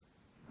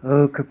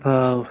O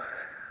Kirpal,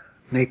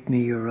 make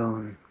me your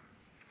own.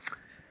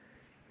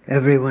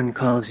 Everyone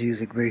calls you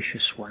the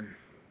Gracious One.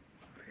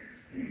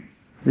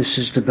 This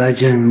is the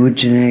bhajan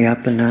Mujhne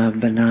Apana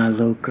Bana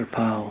Lo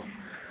Kirpal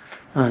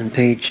on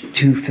page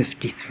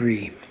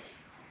 253.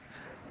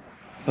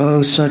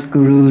 O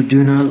Satguru,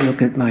 do not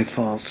look at my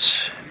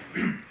faults.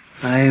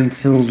 I am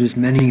filled with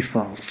many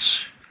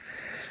faults.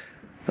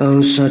 O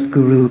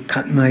Satguru,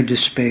 cut my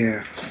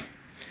despair.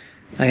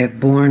 I have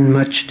borne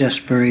much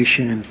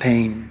desperation and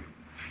pain.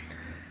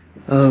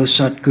 O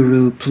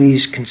Satguru,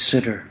 please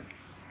consider.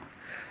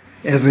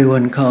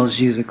 Everyone calls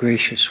you the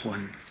Gracious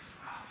One.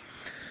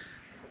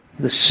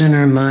 The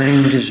sinner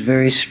mind is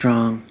very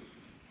strong.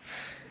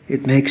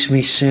 It makes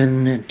me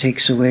sin and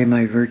takes away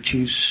my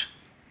virtues.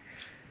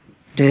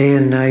 Day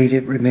and night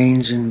it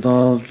remains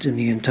involved in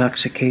the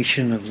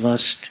intoxication of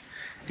lust,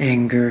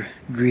 anger,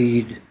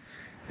 greed,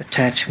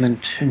 attachment,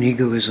 and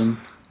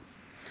egoism.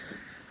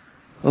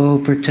 O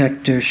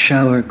Protector,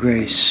 shower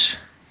grace.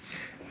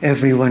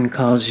 Everyone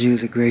calls you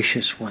the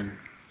Gracious One.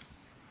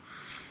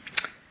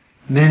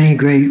 Many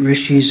great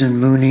rishis and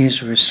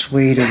munis were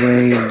swayed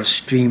away in the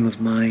stream of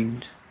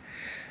mind.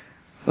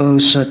 O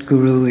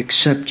Satguru,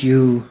 except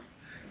you,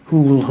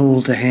 who will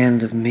hold the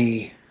hand of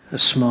me, a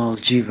small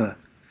jiva?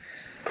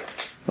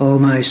 O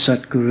my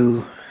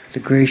Satguru,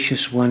 the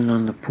Gracious One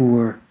on the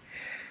poor,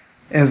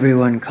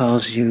 everyone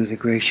calls you the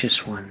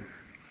Gracious One.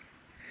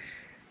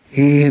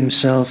 He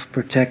himself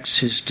protects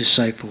his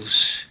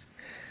disciples.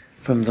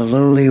 From the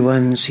lowly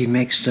ones he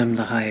makes them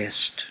the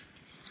highest.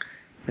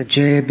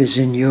 Ajayab is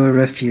in your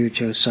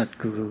refuge, O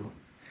Satguru.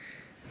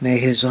 May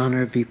his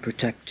honor be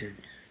protected.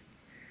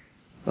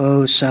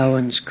 O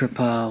Sawan's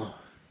Kirpal,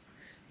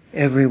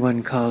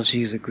 everyone calls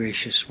you the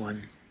Gracious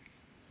One.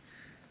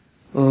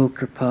 O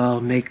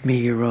Kirpal, make me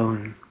your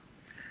own.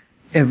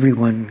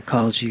 Everyone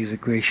calls you the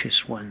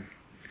Gracious One.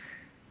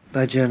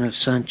 Bhajan of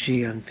Sant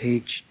Ji on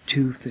page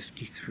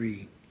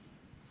 253.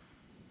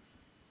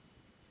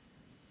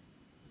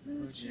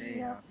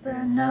 Mujhe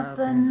apna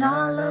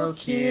bana lo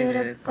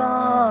Kirpal,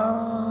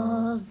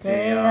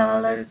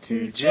 dayal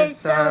tujhe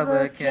sab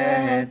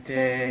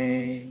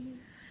kehte,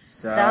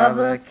 sab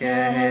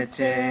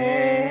kehte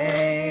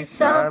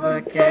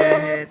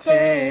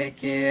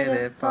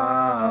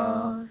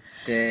Kirpal,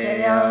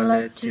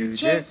 dayal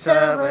tujhe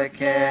sab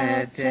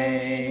kehte.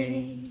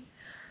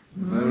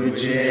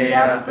 Mujhe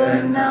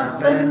apna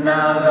bana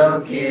lo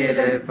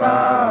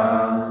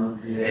Kirpal,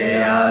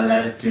 dayal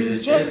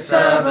tujhe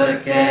sab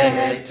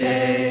kehte,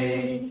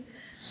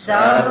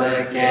 sab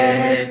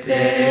kehte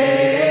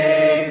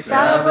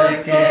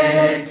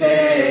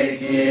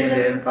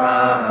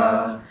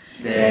Kirpal,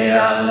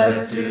 dayal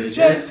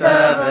tujhe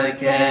sab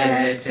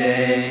kehte.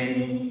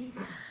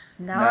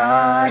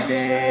 Na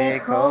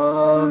dekho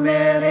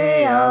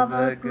mere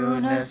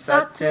avguna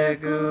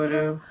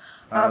Satguru,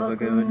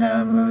 avguna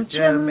mujh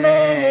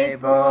mein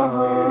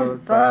bahut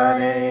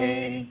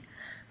bade.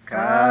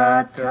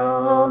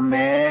 Kato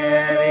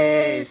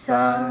mere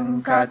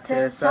sankat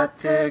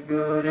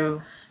Satguru,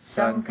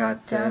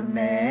 sankat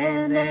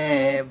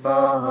maine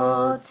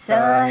bahut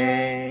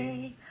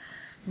sahe.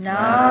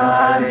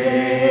 Na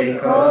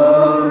dekho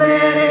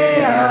mere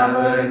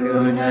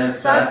avguna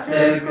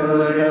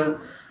Satguru,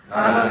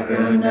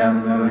 avguna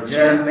mujh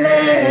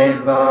mein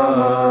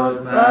bahut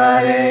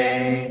bade.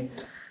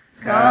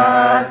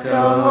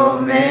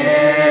 Kato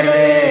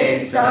mere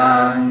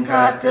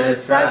sankat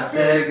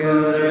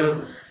Satguru,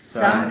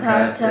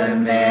 sankat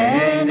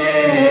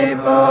maine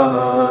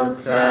bahut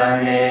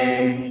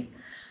sahe.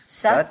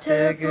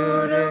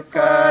 Satguru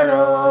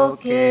karo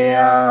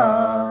kya,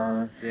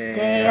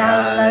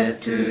 dayal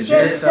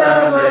tujhe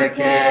sab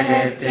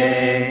kehte,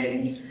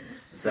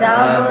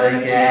 sab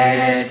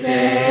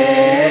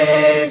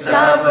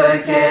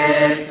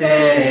kehte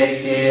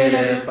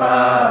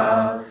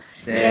Kirpal,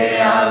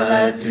 dayal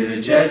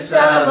tujhe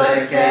sab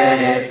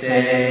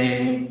kehte.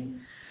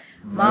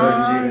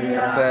 Mujhe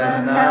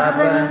apna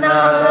bana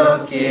lo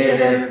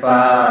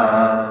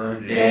Kirpal,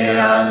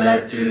 dayal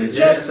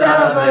tujhe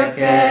sab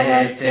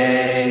kehte,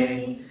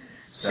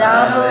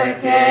 sab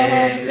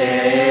kehte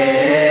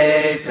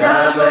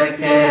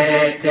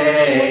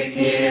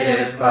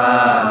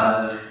Kirpal,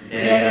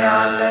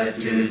 dayal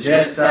tujhe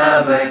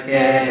sab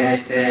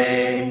kehte.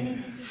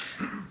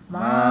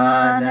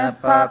 Man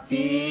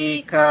papi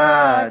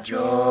ka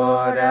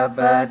jor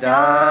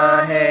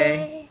bada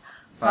hai,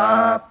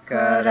 पाप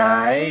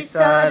कराए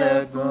sir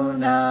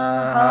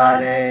गुनाह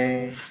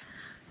हारे.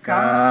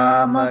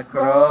 काम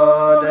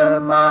क्रोध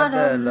मद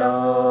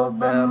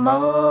लोभ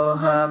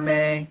मोह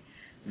में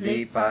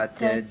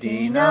लिपट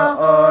दिन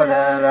और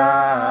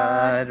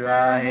रात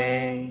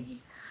रहे.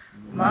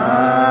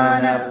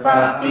 मान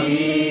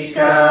पापी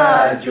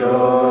का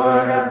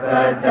जोर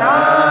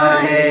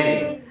बदाए,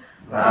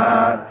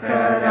 पाप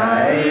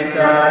कराए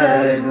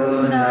सर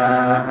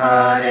गुनाह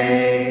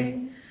हारे.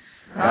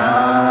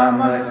 काम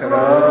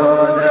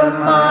क्रोध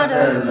मद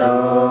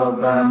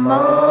लोभ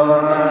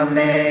मोह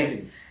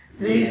में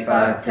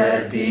लिपट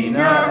दिन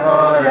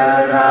और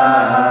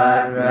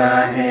रात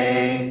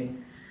रहे.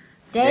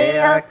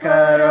 दया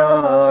करो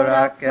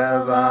रख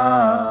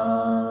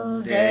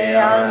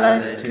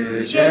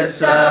tujhe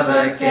sab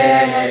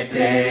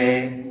kehte,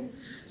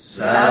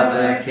 sab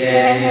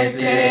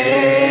kehte,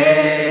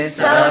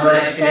 sab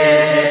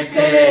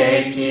kehte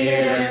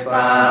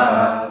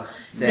Kirpal,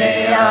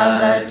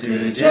 Dayala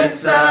tujhe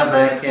sab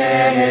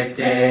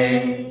kehte.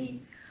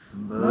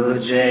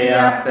 Mujhe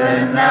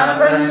apna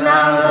bana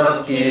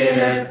lo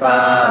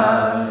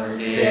Kirpal,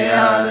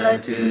 Dayala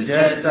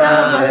tujhe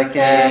sab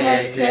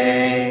kehte,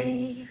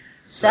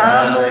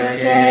 sab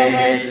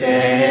kehte,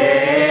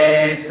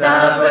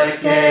 sab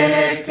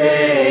kehte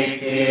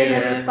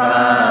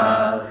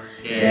Kirpal,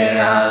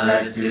 Dayala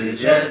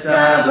tujhe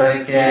sab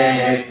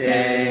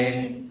kehte.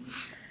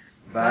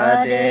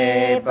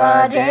 Bade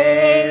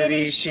bade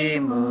rishi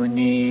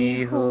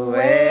muni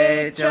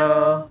huए जो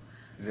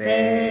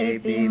वे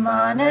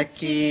विमान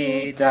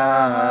की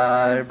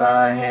डार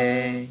है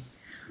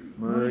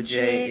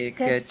मुझे एक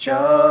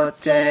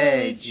छोटे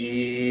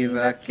जीव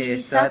के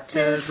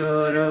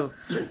सतगुरु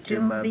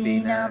तुम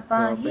बिना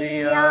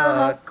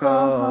पाया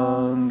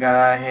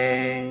कहूँगा है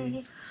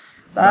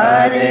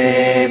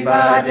बारे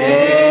बारे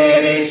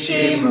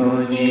ऋषि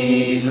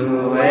मुनि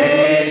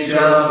हुए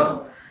जो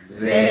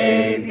वे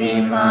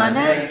विमान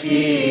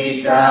की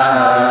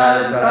डार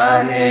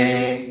है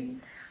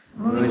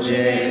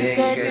मुझे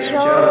एक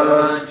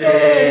छोटे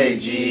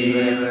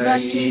जीव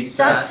की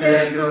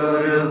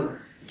सतगुरु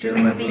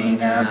तुम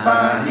बिना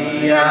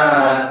पाया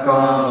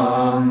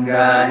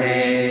कहूँगा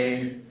है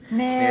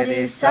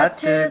मेरे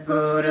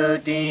सतगुरु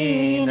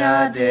दीना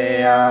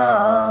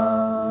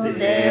दयाल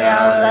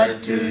दयाल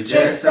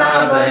तुझे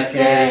सब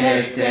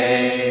कहते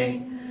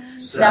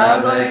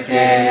सब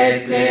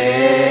कहते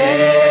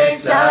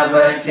सब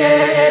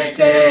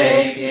कहते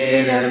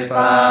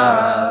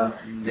Kirpal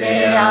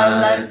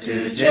दयाल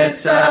तुझे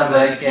सब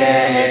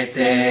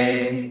कहते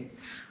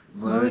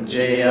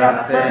मुझे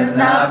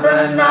अपना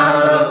बना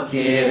लो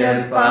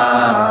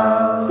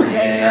Kirpal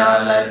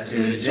दयाल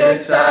तुझे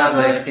सब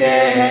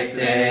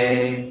कहते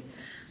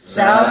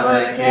सब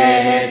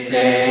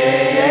कहते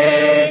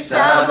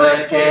सब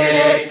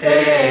कहते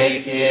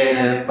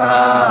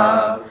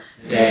Kirpal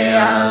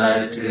दयाल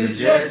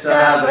तुझे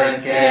सब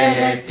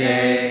कहते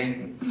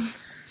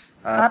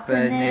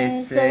अपने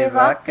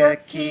सेवक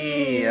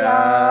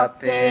किया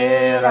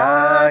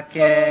पेरा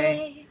के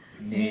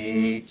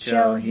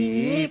नीचो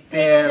ही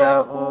पेरा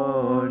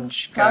ऊंच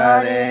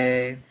करे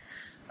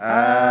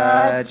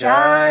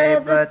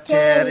अजायब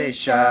तेरी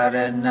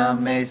शरण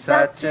में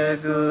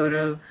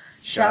सतगुरु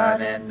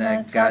शरण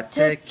गत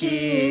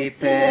की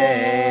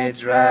पेज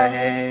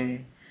रहे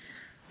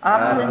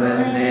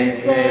अपने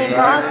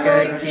सेवक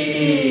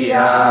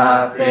किया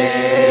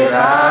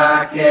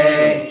पेरा के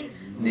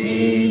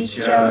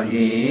नीचो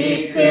ही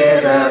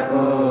पेरा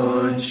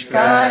ऊंच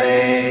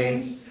करे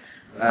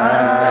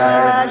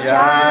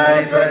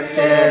अजायब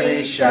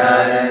तेरी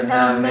शरण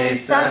में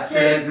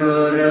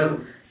सतगुरु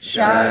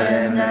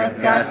शरण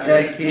गत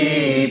की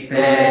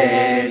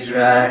पेज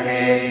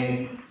रहे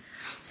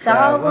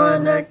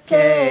सावन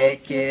के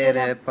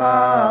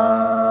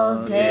Kirpal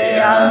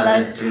दयाल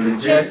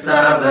तुझे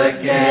सब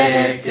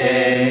कहते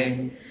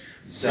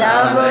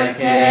सब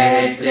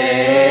कहते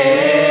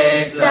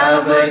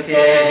सब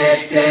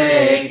कहते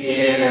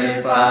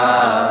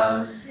Kirpal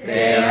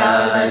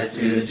दयाल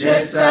तुझे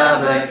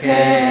सब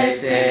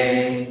कहते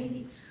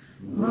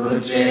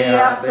मुझे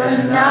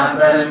अपना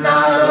बना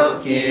लो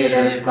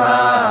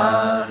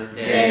Kirpal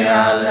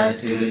दयाल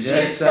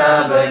तुझे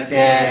सब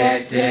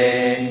कहते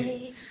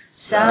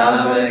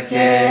सब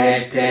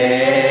कहते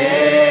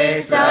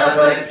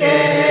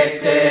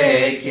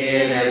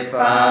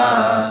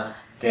Kirpal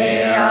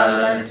दयाल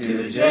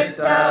तुझे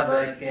सब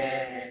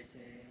कहते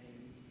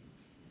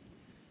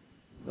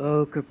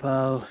O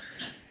Kirpal,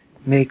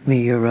 make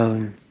me your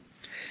own.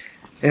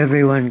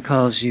 Everyone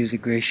calls you the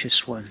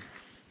Gracious One.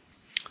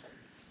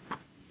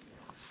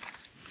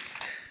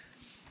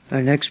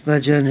 Our next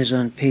bhajan is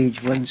on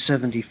page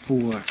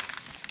 174.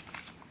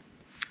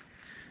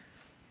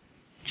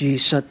 Ji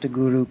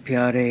Satguru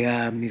Pyare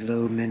A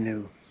Milo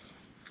Menu.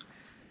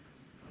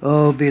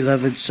 O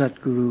beloved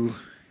Satguru,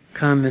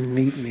 come and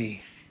meet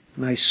me.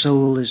 My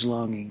soul is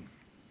longing.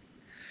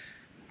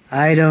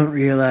 I don't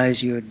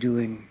realize your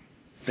doing,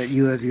 but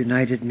you have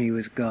united me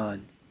with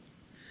God.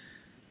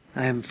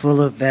 I am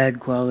full of bad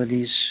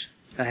qualities.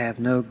 I have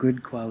no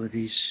good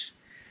qualities,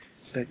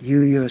 but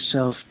you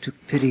yourself took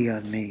pity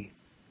on me.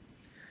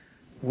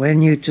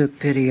 When you took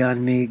pity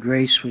on me,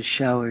 grace was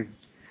showered,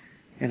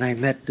 and I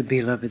met the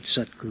beloved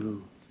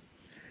Satguru.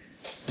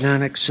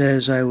 Nanak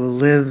says, I will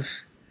live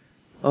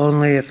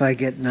only if I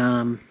get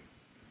Nam,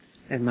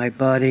 and my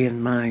body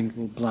and mind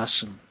will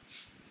blossom.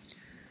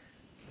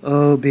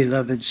 O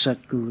beloved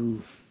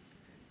Satguru,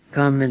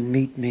 come and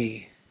meet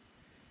me.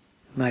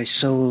 My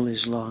soul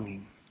is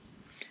longing.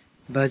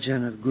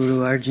 Bhajan of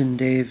Guru Arjan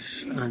Dev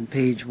on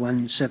page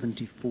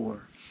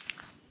 174.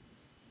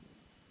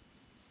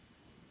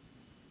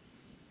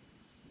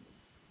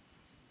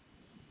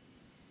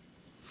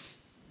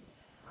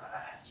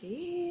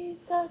 Ji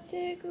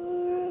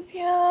Satguru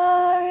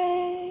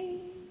Pyare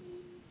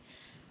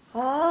A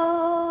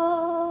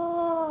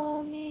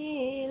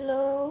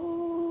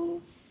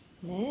Milo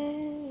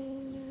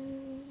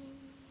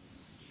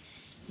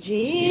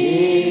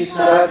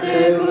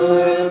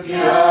Satguru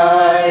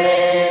Pyare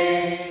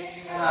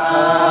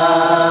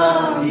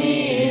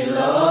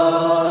Amilo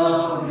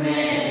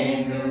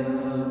Menu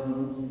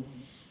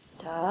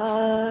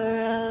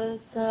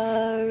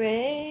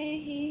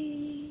Tarasarehi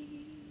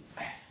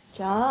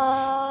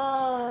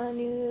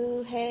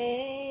Janu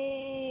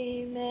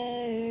Hey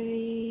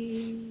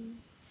Mary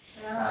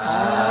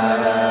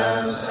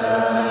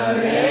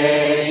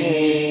Tarasarehi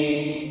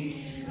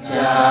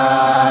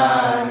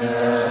Janu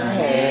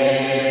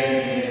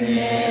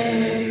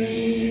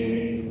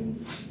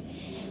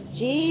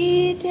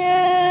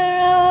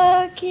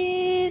Jitera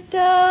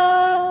Kita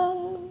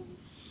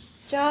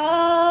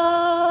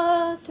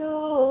Jato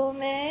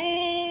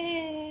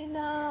Menahi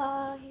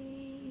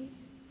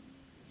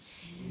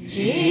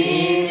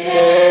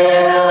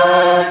Jitera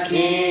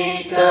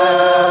Kita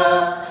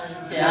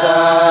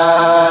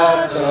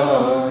Jato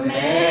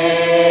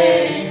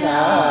Menahi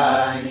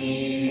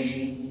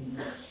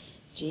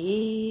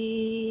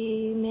Jimenu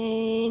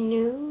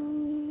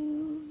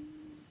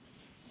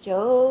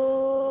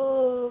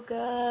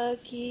Joga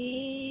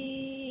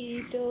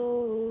Kitoi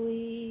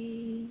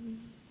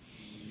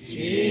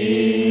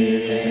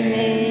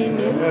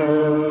Jimenu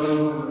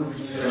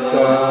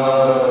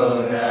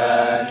Yoga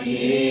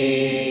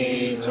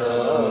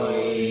Kitoi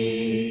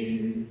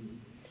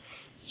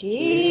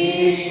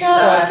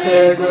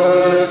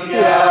Satguru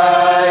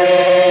Pyare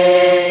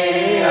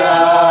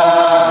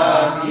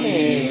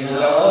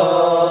Amilo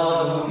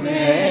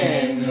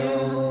Menu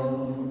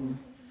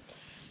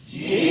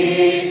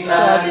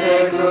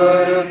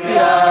Satguru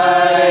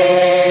Pyare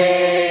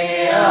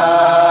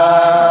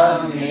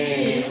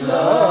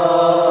Amilo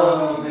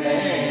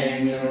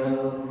Menu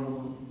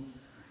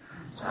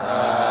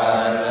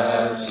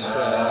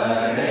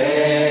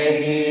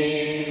Tarasarehi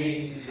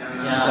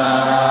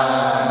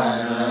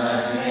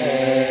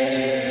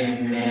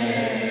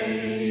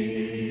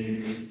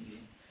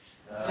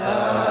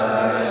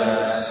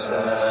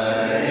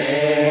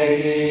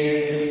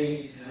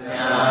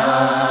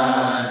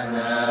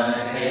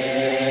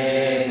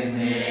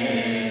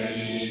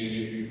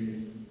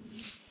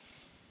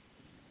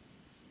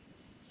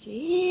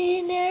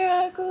Jinera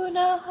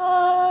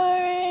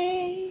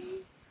Gunahare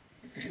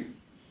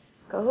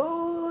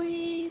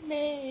Koi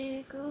Me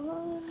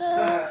Guna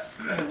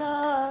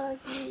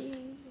Nagi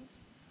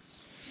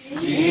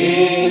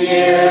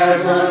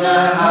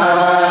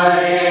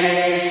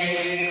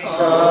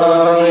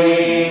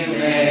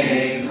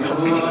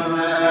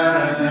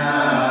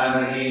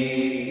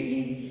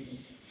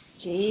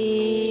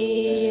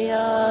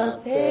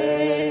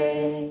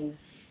Jiape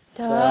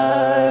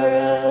Tarasape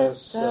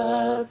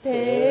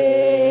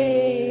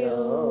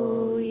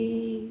Oi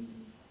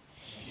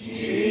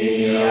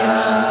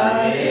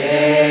Jiape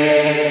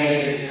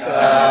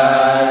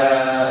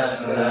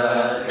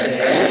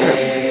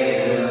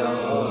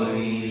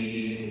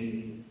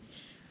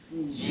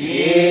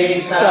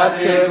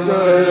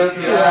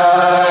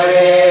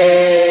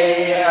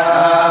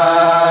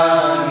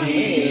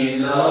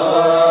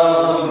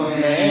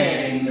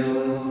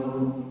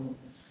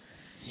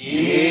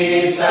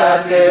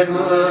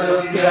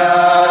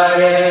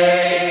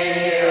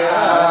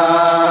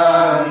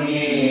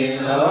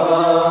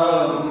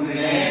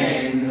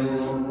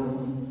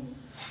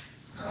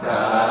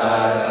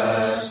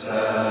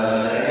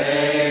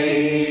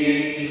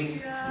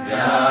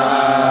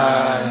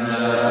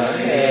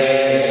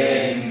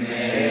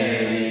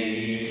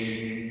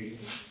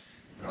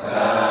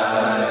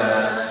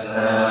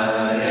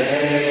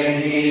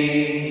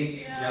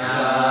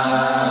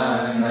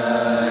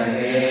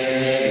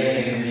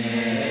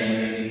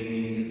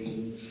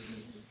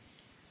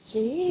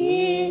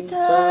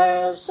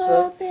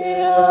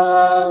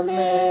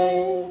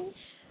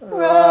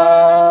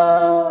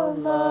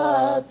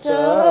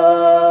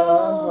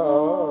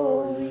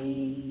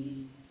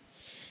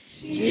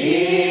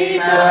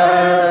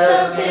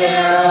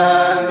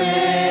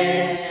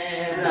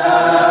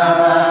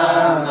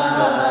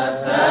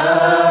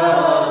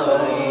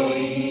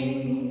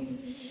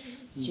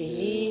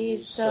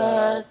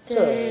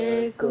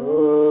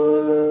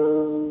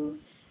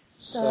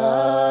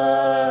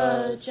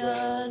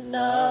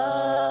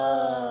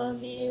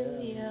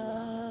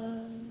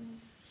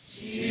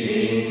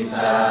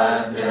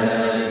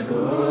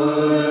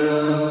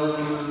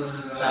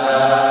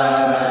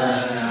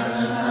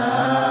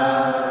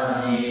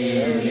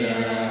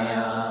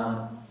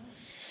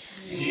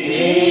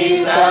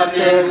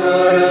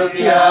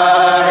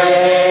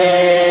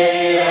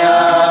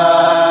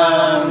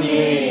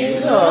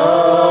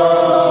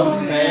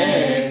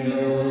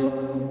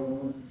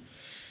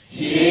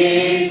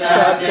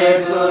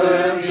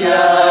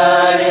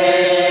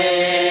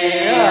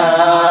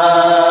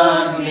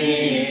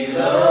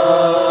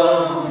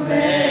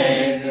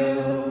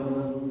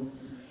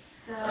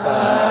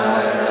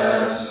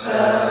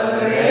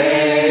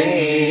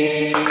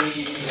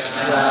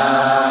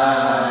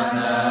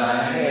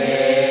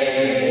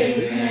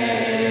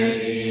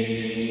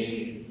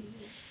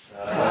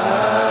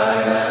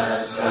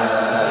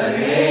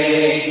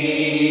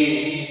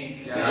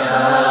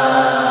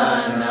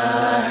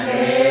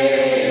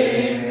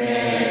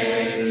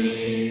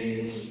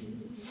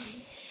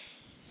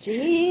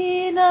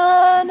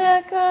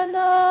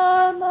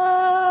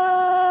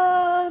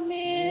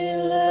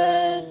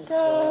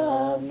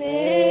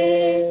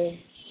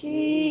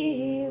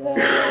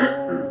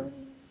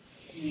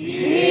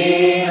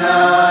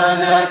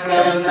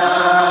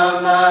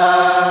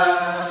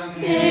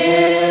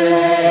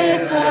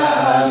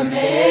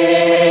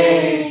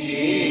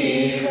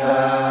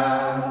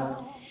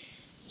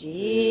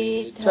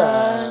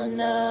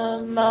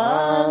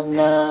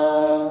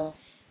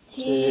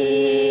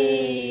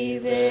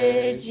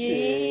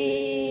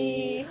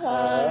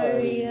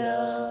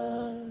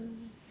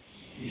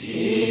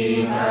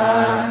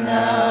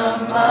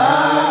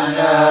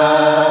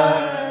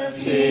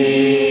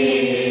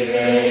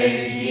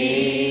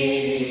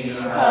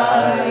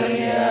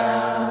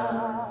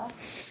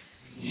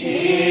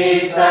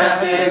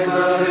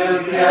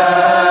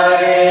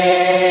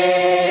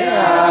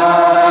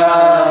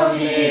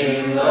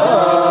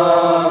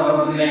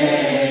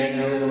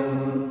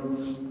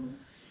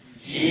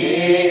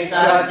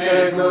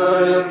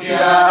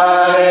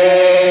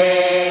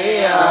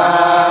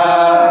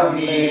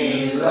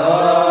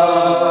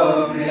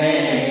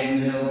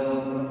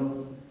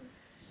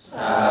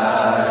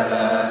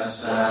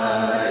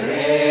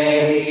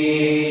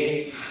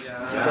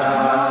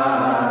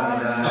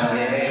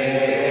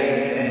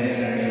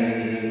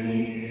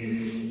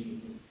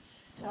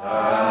O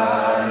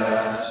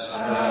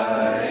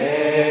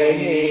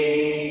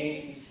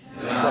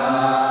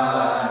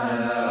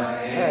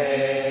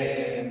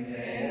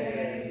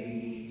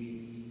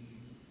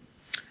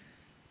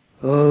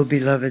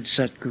beloved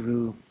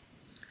Satguru,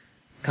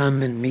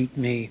 come and meet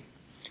me.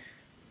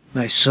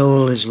 My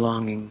soul is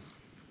longing.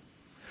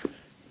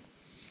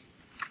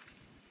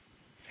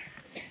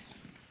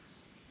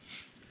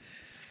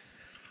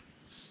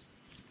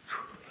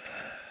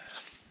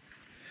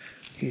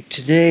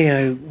 Today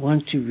I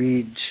want to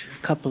read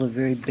a couple of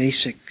very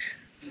basic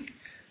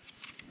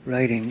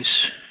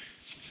writings.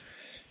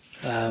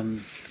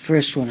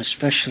 First one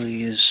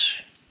especially is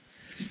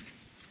a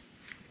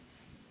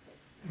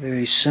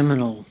very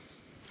seminal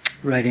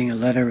writing, a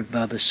letter of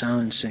Baba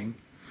Sawan Singh,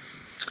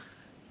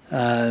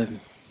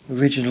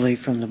 originally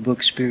from the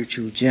book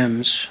Spiritual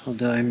Gems,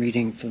 although I'm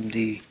reading from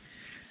the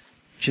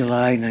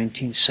July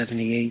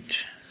 1978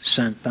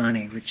 Sant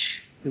Bani,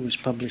 which it was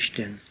published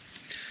in.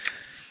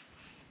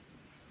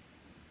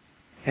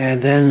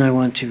 And then I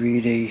want to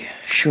read a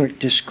short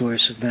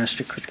discourse of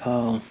Master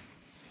Kirpal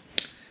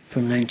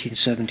from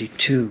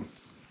 1972.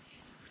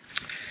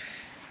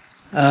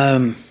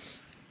 I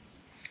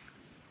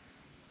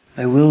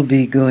will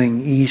be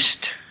going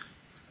east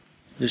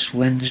this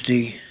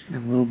Wednesday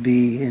and will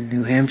be in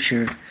New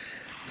Hampshire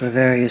for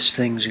various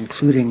things,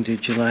 including the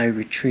July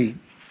retreat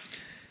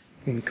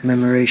in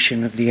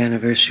commemoration of the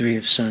anniversary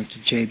of Sant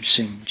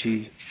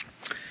Ji.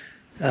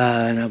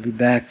 And I'll be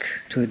back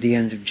toward the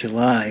end of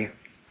July.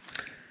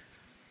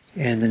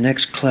 And the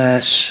next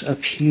class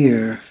up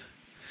here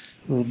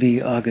will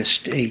be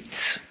August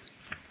 8th.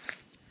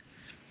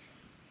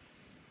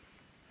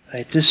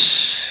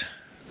 This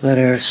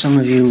letter, some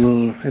of you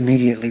will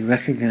immediately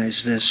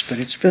recognize this, but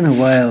it's been a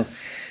while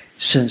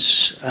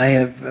since I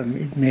have,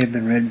 it may have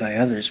been read by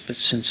others, but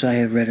since I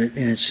have read it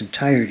in its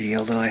entirety,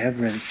 although I have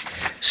read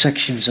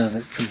sections of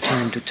it from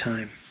time to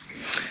time.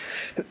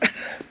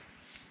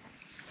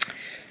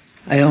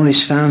 I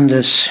always found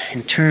this,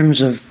 in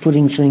terms of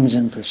putting things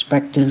in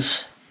perspective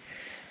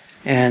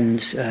and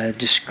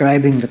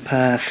describing the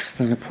path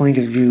from the point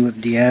of view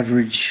of the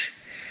average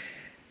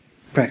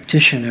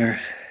practitioner,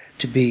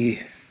 to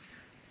be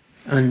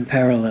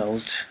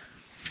unparalleled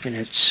in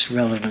its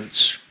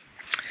relevance.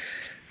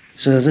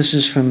 So this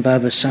is from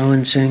Baba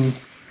Sawan Singh.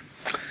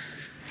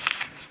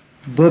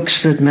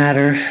 Books that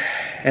matter,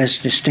 as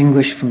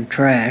distinguished from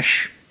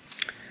trash,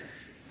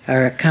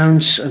 are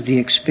accounts of the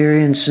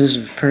experiences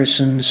of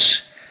persons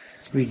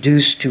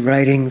reduced to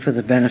writing for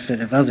the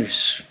benefit of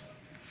others.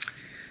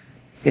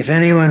 If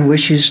anyone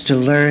wishes to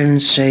learn,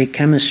 say,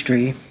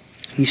 chemistry,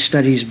 he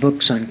studies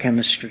books on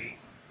chemistry.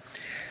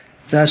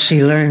 Thus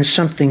he learns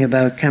something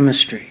about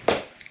chemistry.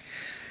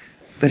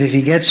 But if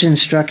he gets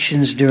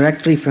instructions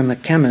directly from a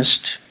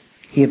chemist,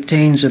 he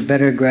obtains a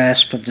better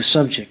grasp of the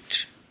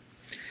subject.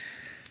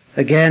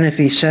 Again, if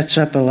he sets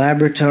up a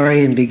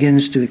laboratory and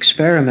begins to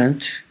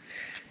experiment,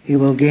 he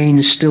will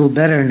gain still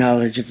better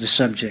knowledge of the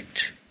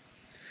subject.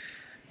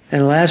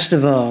 And last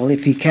of all,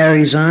 if he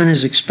carries on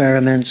his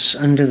experiments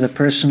under the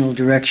personal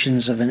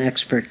directions of an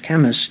expert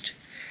chemist,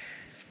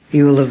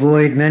 he will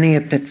avoid many a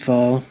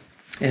pitfall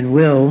and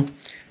will,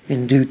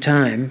 in due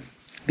time,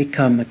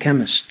 become a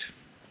chemist.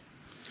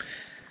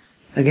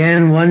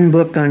 Again, one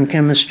book on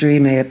chemistry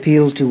may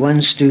appeal to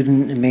one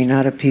student and may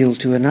not appeal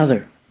to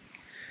another,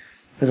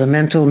 for the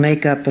mental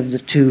makeup of the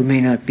two may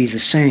not be the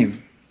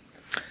same.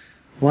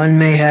 One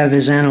may have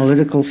his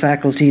analytical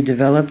faculty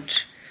developed,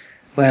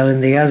 while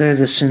in the other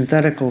the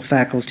synthetical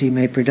faculty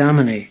may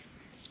predominate.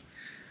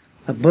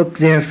 A book,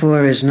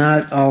 therefore, is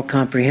not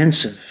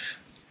all-comprehensive.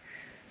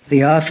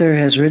 The author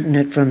has written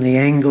it from the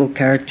angle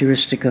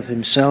characteristic of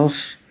himself,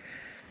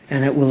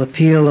 and it will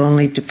appeal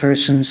only to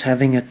persons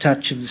having a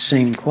touch of the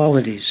same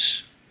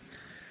qualities.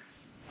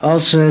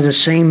 Also, the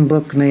same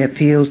book may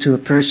appeal to a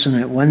person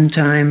at one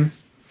time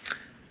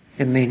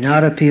and may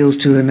not appeal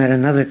to him at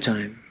another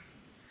time.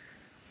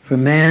 For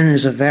man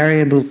is a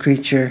variable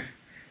creature,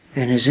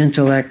 and his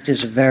intellect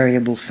is a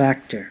variable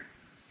factor.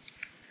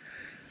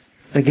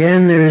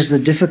 Again, there is the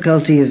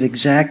difficulty of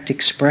exact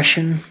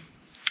expression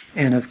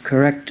and of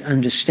correct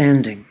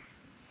understanding.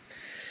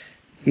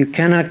 You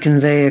cannot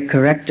convey a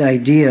correct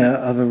idea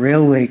of a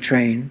railway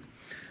train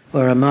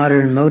or a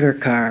modern motor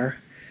car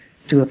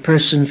to a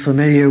person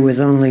familiar with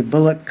only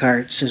bullock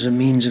carts as a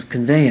means of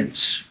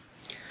conveyance.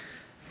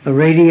 A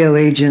radio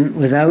agent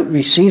without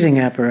receiving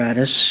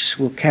apparatus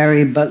will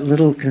carry but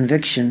little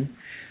conviction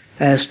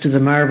as to the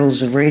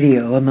marvels of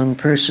radio among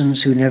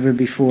persons who never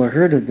before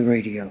heard of the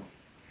radio.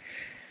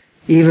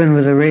 Even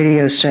with a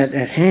radio set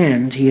at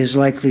hand, he is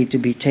likely to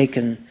be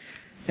taken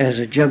as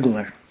a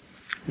juggler,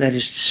 that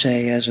is to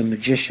say, as a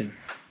magician.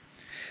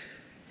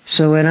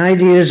 So when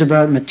ideas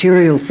about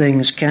material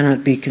things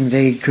cannot be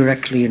conveyed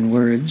correctly in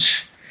words,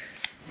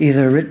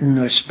 either written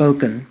or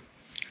spoken,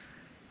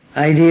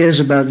 ideas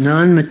about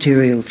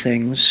non-material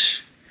things,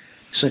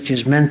 such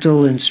as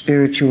mental and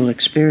spiritual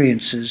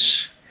experiences,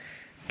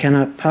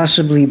 cannot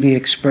possibly be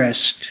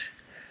expressed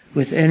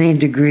with any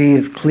degree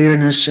of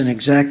clearness and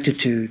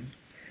exactitude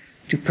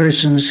to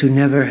persons who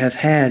never have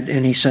had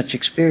any such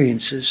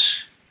experiences.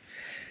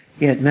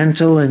 Yet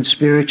mental and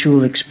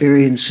spiritual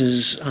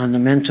experiences on the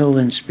mental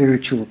and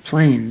spiritual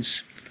planes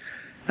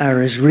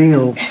are as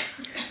real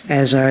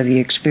as are the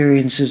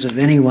experiences of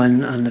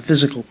anyone on the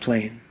physical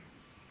plane.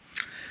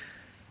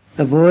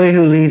 A boy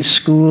who leaves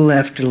school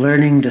after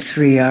learning the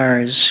 3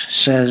 R's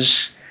says,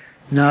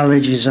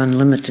 knowledge is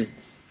unlimited.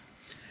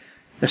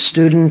 A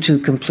student who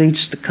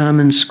completes the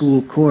common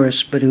school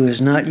course but who has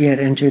not yet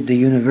entered the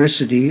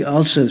university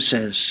also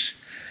says,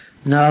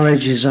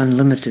 knowledge is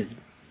unlimited.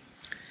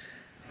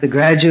 The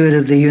graduate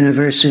of the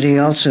university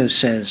also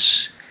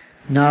says,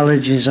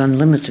 knowledge is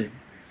unlimited.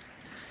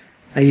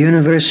 A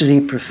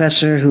university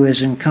professor who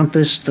has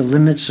encompassed the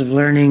limits of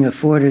learning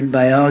afforded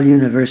by all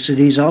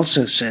universities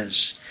also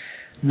says,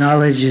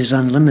 knowledge is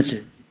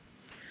unlimited.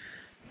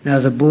 Now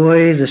the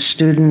boy, the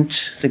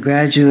student, the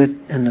graduate,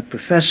 and the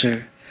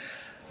professor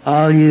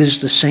all use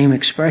the same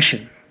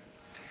expression,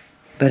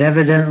 but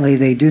evidently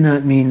they do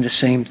not mean the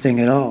same thing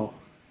at all.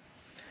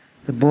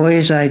 The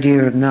boy's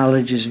idea of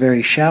knowledge is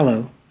very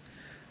shallow,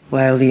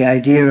 while the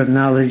idea of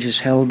knowledge is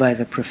held by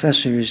the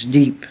professor is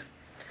deep,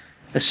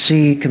 a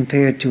sea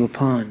compared to a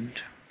pond.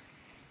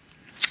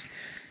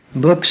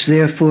 Books,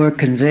 therefore,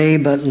 convey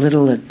but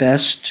little at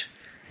best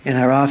and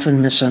are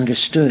often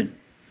misunderstood.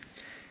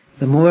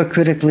 The more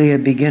critically a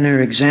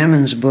beginner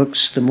examines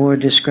books, the more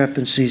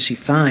discrepancies he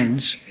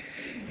finds,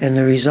 and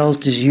the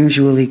result is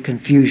usually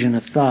confusion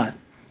of thought.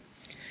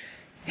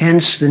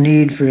 Hence the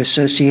need for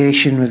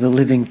association with a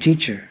living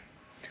teacher.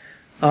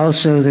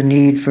 Also the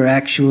need for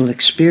actual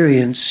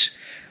experience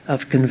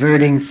of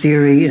converting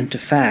theory into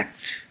fact,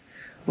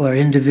 or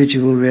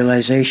individual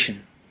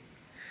realization.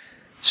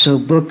 So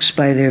books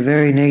by their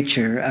very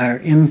nature are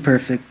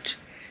imperfect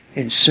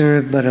and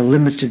serve but a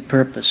limited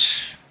purpose.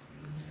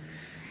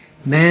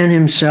 Man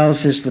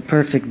himself is the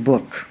perfect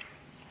book,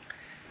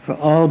 for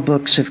all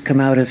books have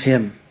come out of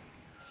him.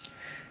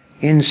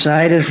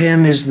 Inside of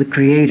him is the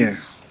Creator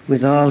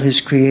with all his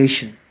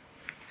creation.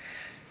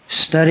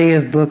 Study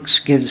of books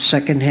gives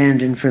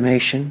second-hand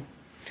information,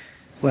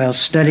 while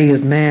study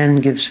of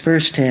man gives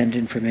first-hand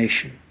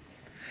information.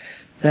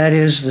 That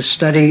is, the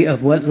study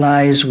of what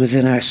lies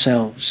within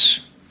ourselves.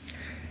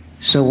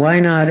 So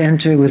why not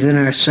enter within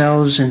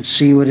ourselves and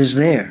see what is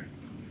there?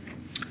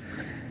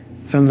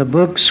 From the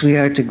books we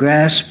are to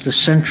grasp the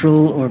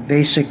central or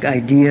basic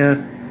idea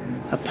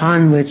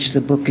upon which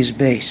the book is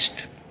based.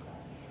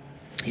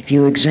 If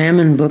you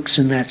examine books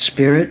in that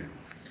spirit,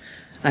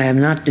 I am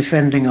not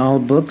defending all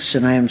books,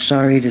 and I am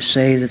sorry to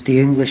say that the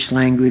English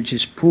language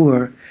is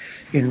poor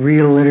in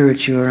real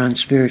literature on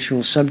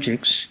spiritual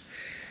subjects,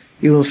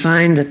 you will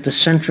find that the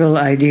central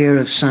idea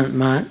of Sant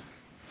Mat,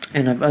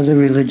 and of other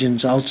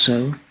religions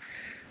also,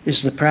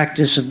 is the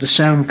practice of the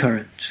sound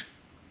current.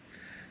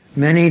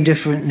 Many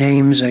different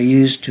names are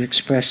used to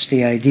express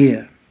the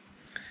idea.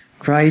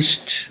 Christ,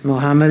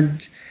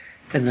 Muhammad,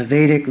 and the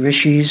Vedic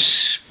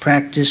rishis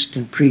practiced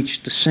and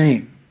preached the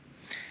same.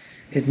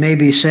 It may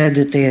be said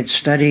that they had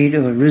studied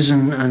or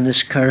risen on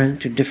this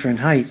current to different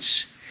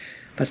heights,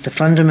 but the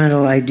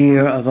fundamental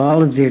idea of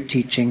all of their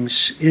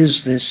teachings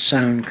is this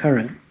sound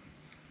current.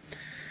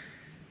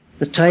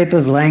 The type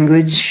of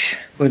language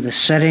or the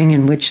setting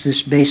in which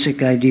this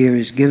basic idea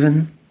is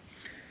given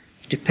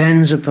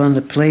depends upon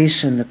the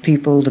place and the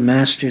people the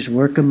masters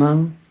work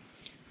among,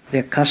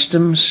 their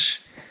customs,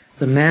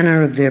 the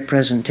manner of their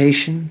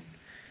presentation,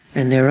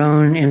 and their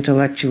own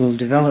intellectual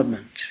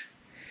development.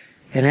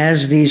 And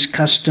as these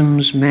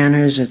customs,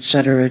 manners,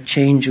 etc.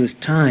 change with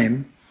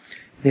time,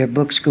 their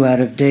books go out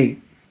of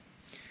date.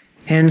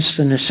 Hence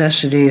the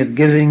necessity of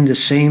giving the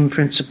same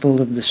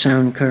principle of the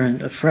sound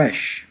current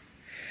afresh.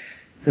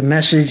 The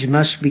message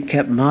must be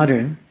kept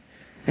modern,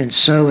 and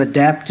so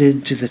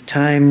adapted to the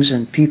times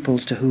and people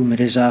to whom it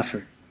is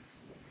offered.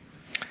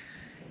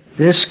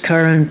 This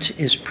current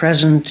is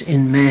present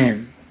in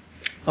man,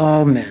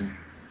 all men.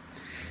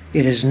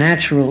 It is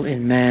natural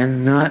in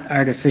man, not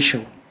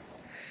artificial.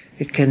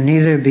 It can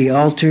neither be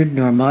altered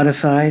nor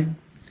modified,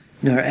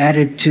 nor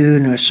added to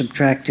nor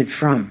subtracted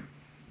from.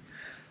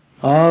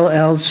 All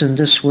else in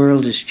this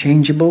world is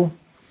changeable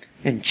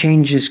and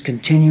changes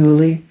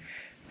continually,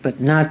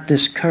 but not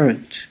this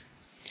current.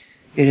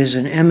 It is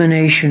an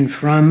emanation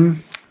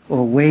from,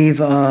 or wave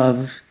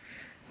of,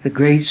 the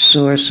great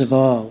source of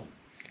all,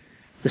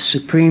 the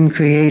Supreme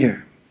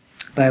Creator,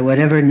 by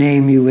whatever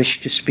name you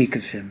wish to speak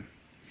of him.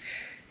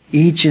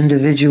 Each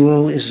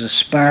individual is a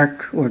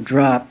spark or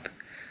drop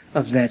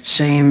of that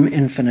same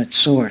infinite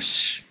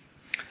source.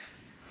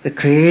 The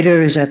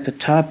Creator is at the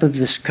top of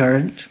this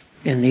current,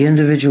 and the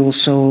individual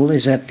soul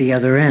is at the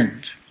other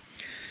end,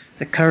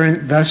 the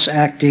current thus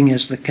acting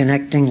as the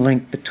connecting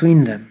link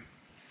between them.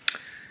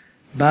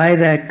 By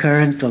that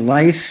current, the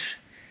life,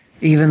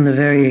 even the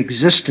very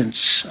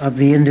existence of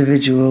the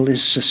individual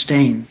is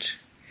sustained.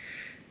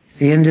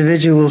 The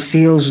individual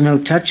feels no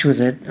touch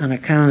with it on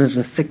account of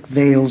the thick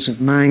veils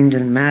of mind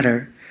and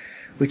matter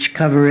which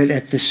cover it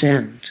at this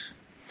end.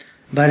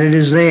 But it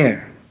is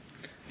there,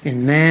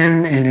 in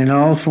man and in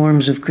all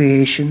forms of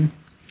creation,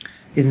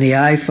 in the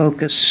eye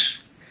focus,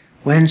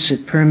 whence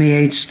it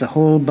permeates the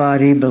whole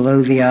body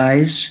below the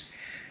eyes,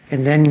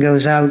 and then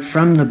goes out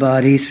from the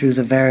body through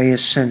the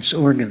various sense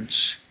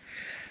organs.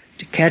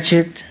 To catch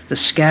it, the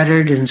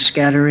scattered and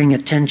scattering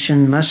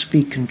attention must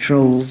be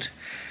controlled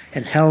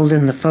and held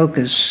in the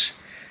focus,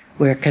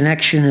 where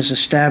connection is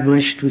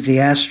established with the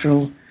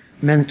astral,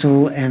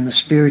 mental, and the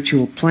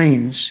spiritual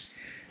planes,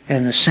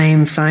 and the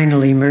same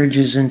finally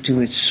merges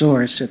into its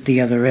source at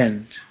the other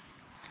end.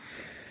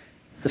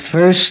 The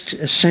first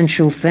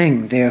essential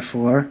thing,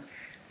 therefore,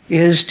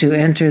 is to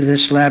enter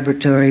this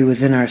laboratory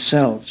within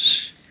ourselves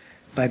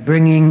by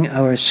bringing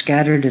our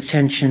scattered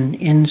attention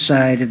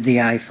inside of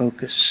the eye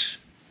focus.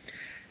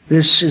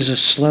 This is a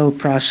slow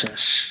process,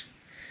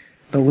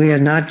 but we are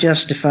not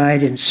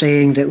justified in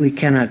saying that we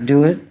cannot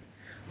do it,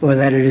 or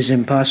that it is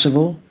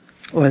impossible,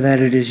 or that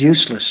it is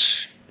useless.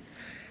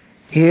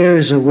 Here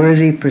is a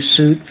worthy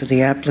pursuit for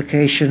the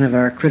application of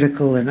our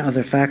critical and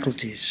other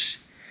faculties.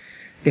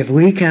 If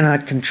we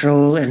cannot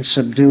control and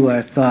subdue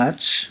our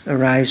thoughts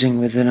arising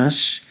within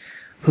us,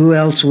 who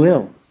else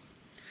will?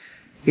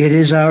 It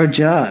is our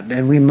job,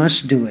 and we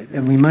must do it,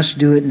 and we must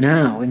do it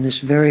now, in this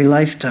very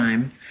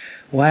lifetime,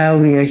 while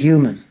we are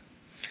human.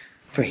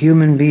 For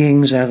human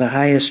beings are the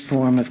highest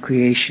form of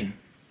creation.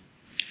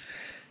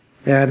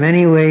 There are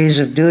many ways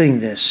of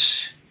doing this,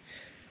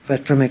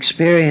 but from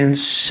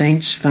experience,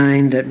 saints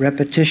find that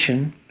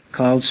repetition,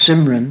 called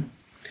Simran,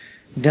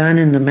 done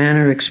in the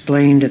manner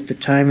explained at the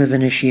time of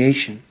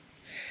initiation,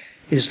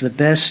 is the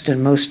best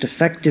and most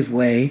effective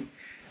way,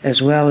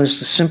 as well as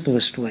the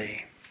simplest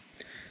way.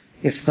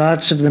 If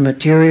thoughts of the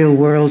material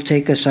world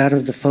take us out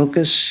of the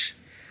focus,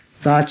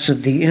 thoughts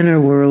of the inner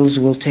worlds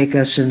will take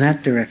us in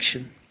that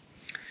direction.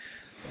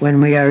 When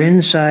we are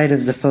inside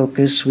of the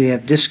focus, we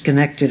have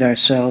disconnected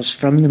ourselves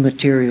from the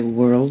material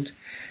world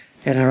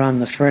and are on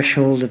the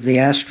threshold of the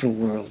astral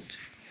world.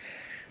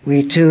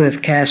 We too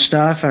have cast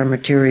off our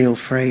material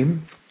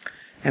frame,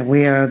 and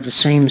we are of the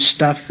same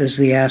stuff as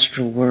the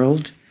astral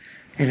world,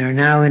 and are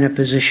now in a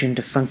position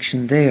to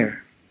function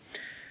there.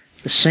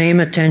 The same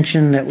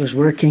attention that was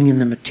working in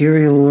the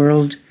material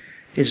world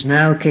is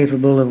now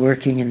capable of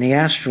working in the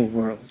astral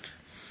world.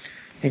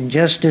 And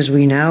just as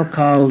we now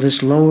call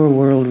this lower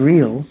world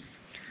real,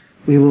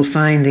 we will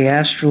find the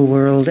astral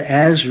world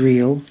as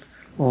real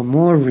or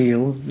more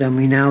real than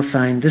we now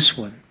find this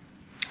one.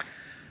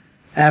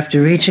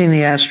 After reaching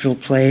the astral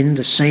plane,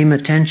 the same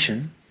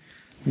attention,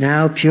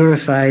 now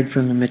purified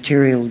from the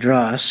material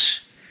dross,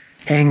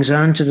 hangs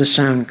on to the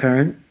sound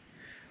current,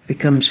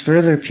 becomes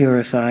further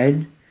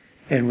purified,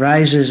 and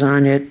rises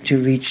on it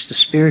to reach the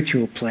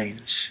spiritual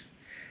planes.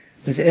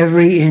 With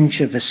every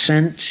inch of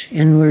ascent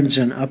inwards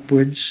and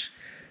upwards,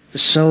 the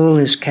soul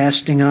is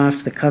casting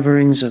off the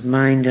coverings of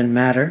mind and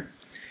matter,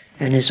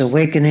 and is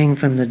awakening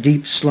from the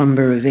deep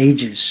slumber of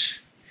ages.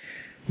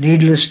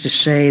 Needless to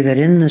say that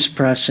in this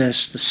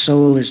process the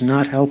soul is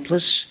not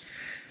helpless,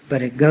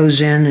 but it goes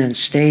in and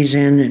stays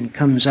in and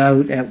comes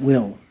out at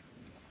will.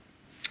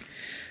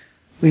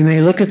 We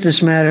may look at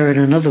this matter in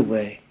another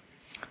way.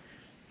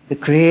 The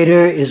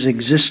Creator is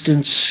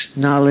existence,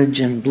 knowledge,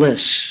 and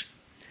bliss,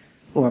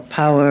 or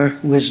power,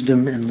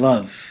 wisdom, and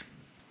love.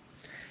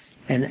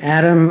 An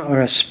atom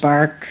or a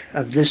spark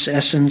of this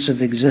essence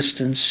of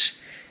existence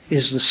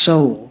is the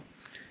soul,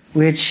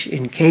 which,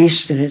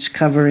 encased in its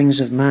coverings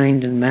of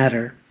mind and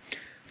matter,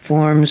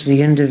 forms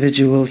the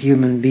individual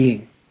human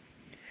being.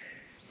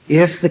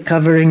 If the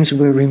coverings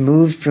were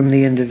removed from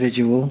the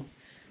individual,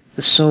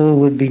 the soul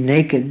would be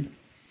naked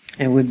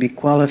and would be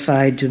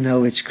qualified to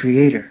know its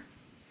Creator.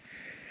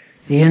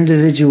 The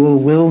individual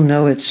will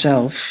know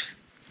itself,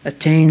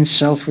 attain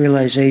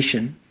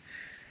self-realization,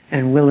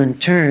 and will in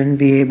turn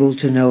be able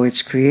to know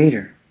its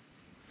Creator.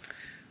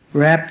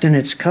 Wrapped in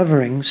its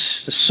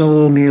coverings, the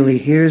soul merely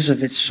hears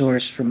of its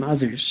source from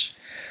others,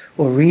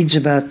 or reads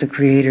about the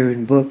Creator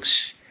in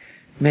books,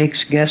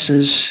 makes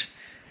guesses,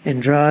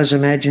 and draws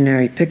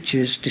imaginary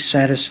pictures to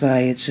satisfy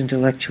its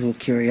intellectual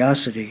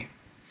curiosity.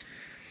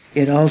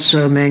 It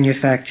also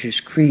manufactures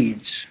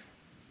creeds.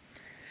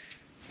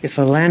 If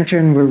a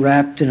lantern were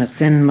wrapped in a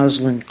thin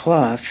muslin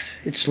cloth,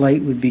 its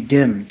light would be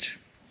dimmed.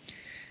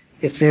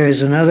 If there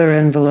is another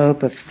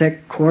envelope of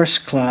thick, coarse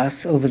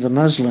cloth over the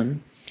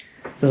muslin,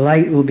 the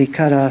light will be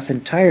cut off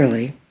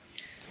entirely,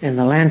 and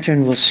the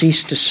lantern will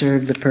cease to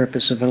serve the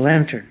purpose of a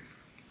lantern.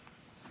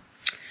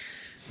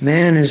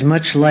 Man is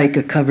much like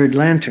a covered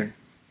lantern.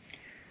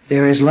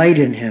 There is light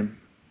in him.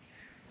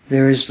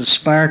 There is the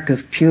spark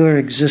of pure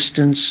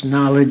existence,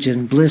 knowledge,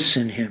 and bliss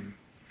in him.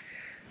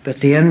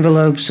 But the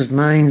envelopes of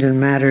mind and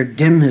matter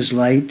dim his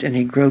light, and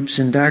he gropes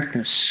in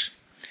darkness.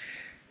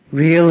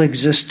 Real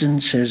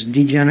existence has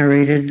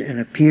degenerated and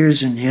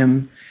appears in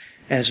him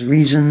as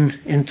reason,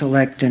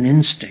 intellect, and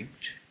instinct.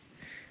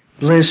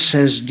 Bliss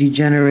has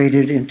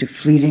degenerated into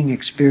fleeting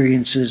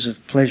experiences of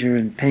pleasure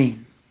and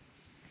pain.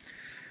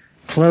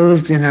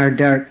 Clothed in our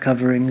dark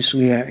coverings,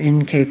 we are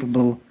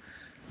incapable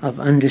of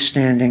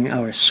understanding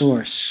our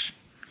source,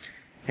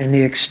 and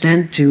the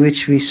extent to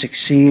which we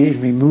succeed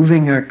in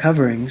removing our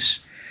coverings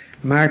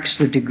marks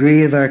the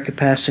degree of our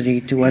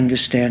capacity to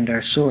understand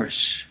our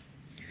source.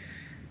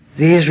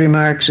 These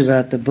remarks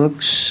about the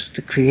books,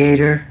 the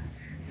creator,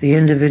 the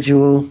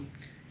individual,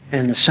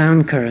 and the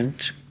sound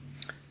current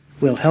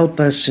will help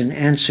us in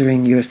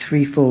answering your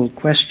threefold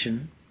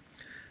question.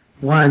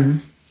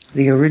 1,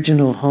 the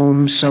original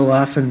home so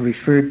often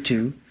referred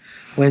to,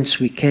 whence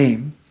we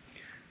came.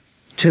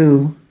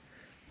 2,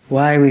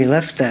 why we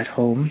left that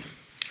home.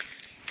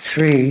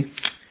 3,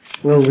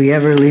 will we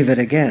ever leave it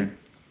again?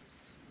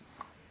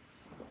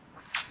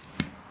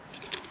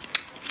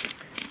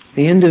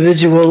 The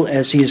individual,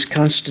 as he is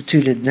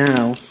constituted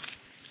now,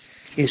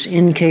 is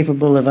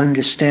incapable of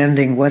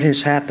understanding what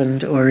has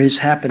happened or is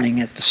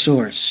happening at the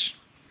source.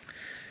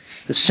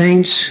 The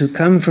saints who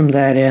come from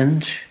that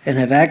end and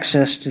have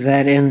access to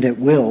that end at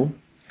will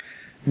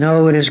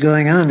know what is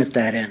going on at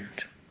that end.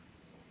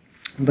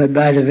 But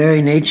by the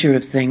very nature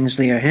of things,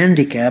 they are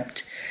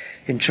handicapped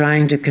in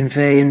trying to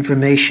convey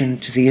information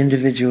to the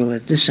individual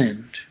at this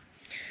end.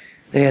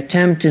 They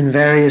attempt in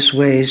various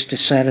ways to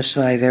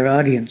satisfy their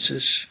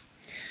audiences.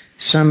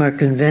 Some are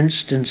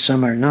convinced and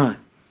some are not.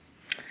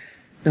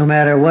 No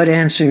matter what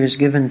answer is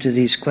given to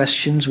these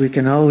questions, we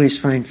can always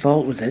find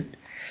fault with it,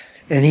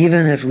 and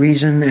even if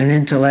reason and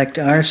intellect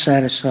are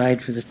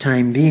satisfied for the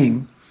time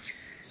being,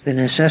 the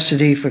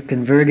necessity for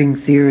converting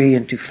theory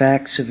into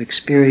facts of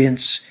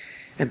experience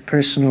and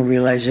personal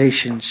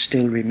realization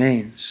still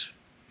remains.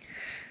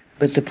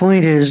 But the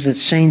point is that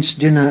saints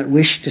do not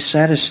wish to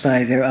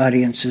satisfy their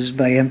audiences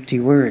by empty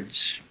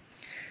words.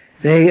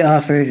 They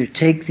offer to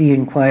take the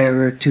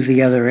inquirer to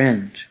the other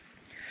end,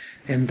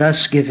 and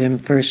thus give him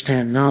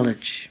first-hand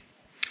knowledge.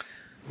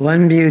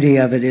 One beauty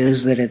of it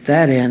is that at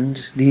that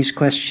end, these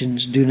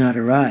questions do not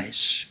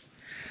arise.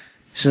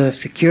 So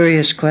if the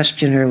curious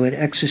questioner would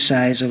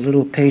exercise a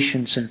little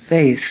patience and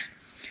faith,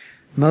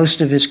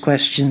 most of his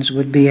questions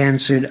would be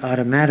answered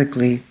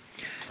automatically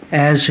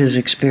as his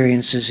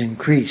experiences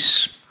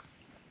increase.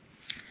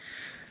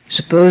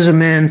 Suppose a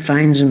man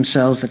finds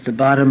himself at the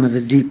bottom of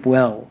a deep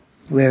well,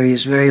 where he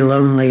is very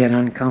lonely and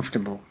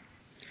uncomfortable.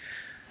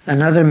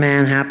 Another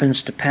man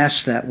happens to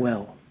pass that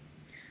well.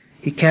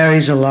 He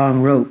carries a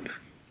long rope.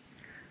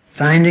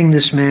 Finding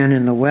this man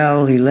in the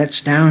well, he lets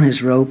down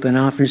his rope and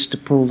offers to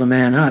pull the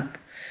man up,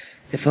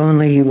 if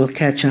only he will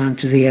catch on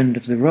to the end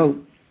of the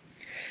rope.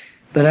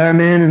 But our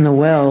man in the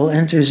well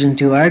enters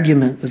into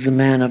argument with the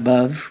man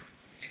above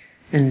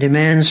and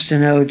demands to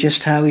know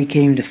just how he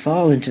came to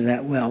fall into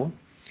that well,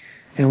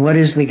 and what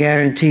is the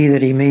guarantee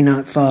that he may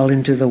not fall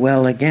into the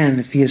well again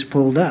if he is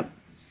pulled up.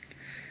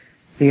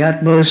 The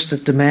utmost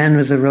that the man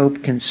with the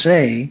rope can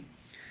say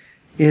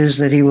is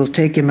that he will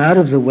take him out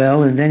of the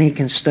well and then he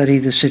can study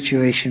the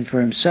situation for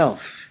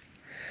himself.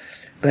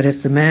 But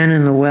if the man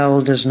in the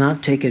well does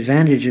not take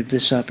advantage of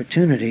this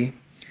opportunity,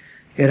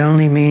 it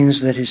only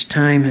means that his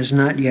time has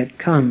not yet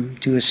come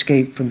to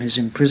escape from his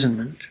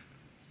imprisonment.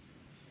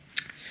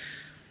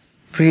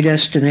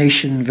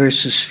 Predestination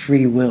versus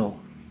free will.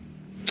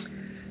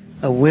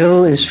 A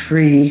will is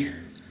free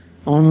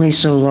only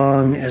so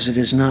long as it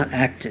is not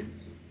acted.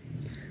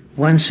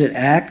 Once it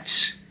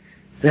acts,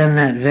 then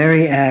that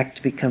very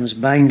act becomes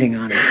binding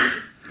on it.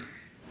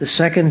 The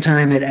second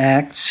time it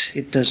acts,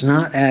 it does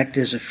not act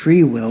as a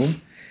free will,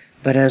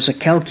 but as a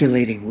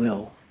calculating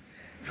will,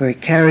 for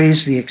it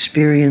carries the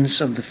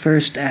experience of the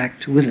first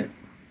act with it.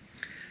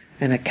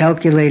 And a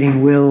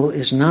calculating will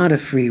is not a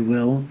free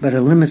will, but a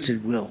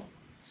limited will.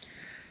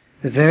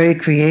 The very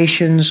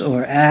creations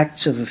or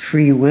acts of a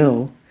free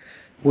will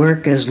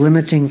work as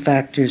limiting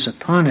factors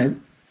upon it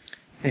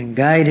and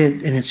guide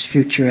it in its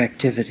future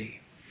activity.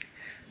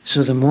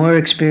 So the more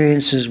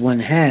experiences one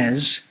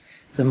has,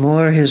 the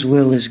more his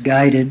will is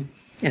guided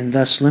and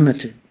thus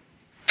limited.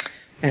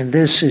 And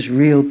this is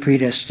real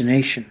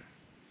predestination.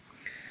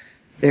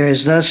 There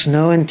is thus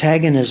no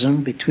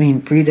antagonism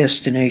between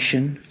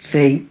predestination,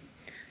 fate,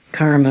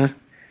 karma,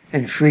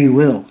 and free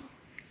will.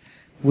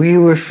 We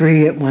were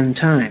free at one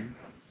time.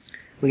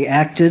 We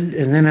acted,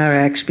 and then our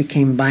acts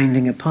became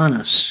binding upon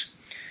us.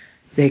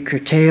 They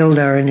curtailed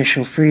our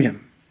initial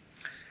freedom.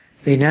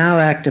 They now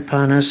act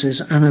upon us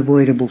as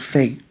unavoidable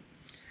fate.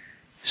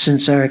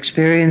 Since our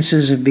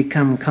experiences have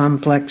become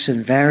complex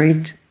and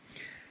varied,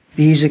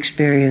 these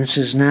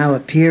experiences now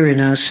appear in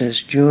us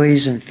as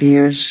joys and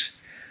fears,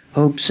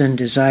 hopes and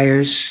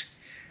desires,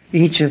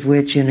 each of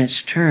which in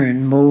its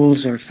turn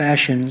molds or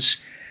fashions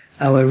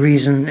our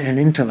reason and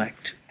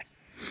intellect.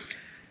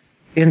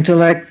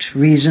 Intellect,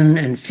 reason,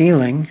 and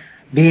feeling,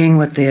 being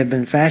what they have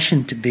been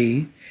fashioned to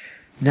be,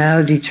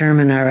 now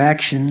determine our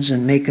actions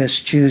and make us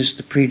choose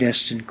the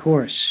predestined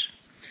course.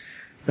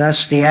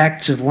 Thus, the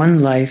acts of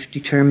one life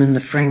determine the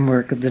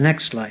framework of the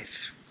next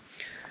life.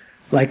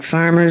 Like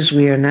farmers,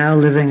 we are now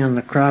living on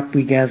the crop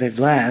we gathered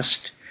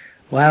last,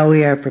 while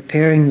we are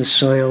preparing the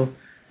soil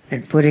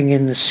and putting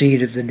in the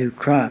seed of the new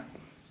crop.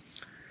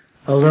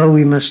 Although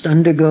we must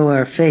undergo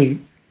our fate,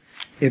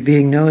 there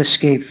being no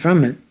escape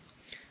from it,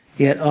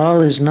 yet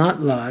all is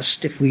not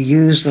lost if we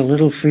use the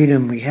little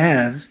freedom we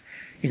have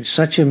in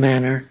such a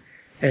manner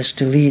as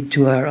to lead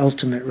to our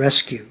ultimate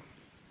rescue.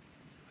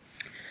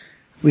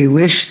 We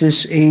wish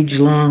this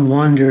age-long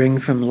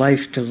wandering from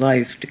life to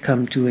life to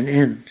come to an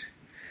end,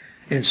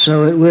 And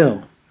so it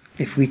will,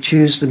 if we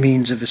choose the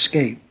means of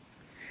escape.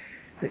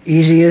 The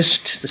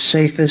easiest, the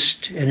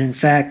safest, and in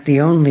fact the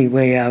only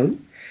way out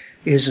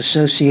is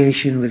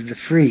association with the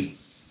free.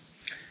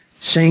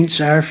 Saints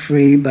are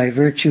free by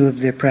virtue of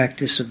their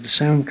practice of the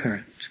sound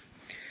current.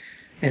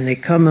 And they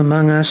come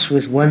among us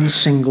with one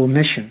single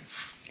mission,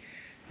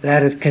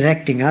 that of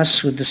connecting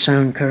us with the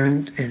sound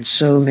current and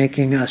so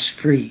making us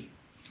free.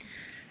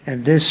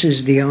 And this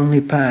is the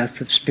only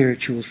path of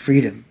spiritual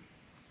freedom.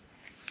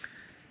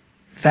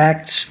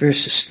 Facts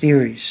versus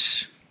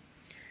theories.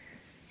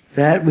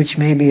 That which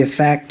may be a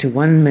fact to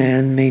one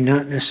man may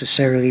not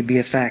necessarily be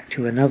a fact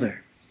to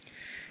another,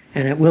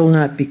 and it will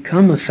not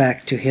become a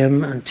fact to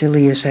him until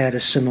he has had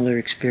a similar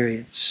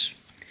experience.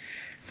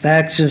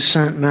 Facts of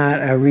Sant Mat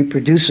are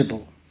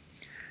reproducible,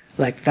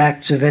 like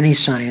facts of any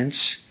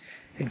science,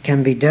 and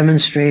can be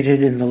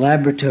demonstrated in the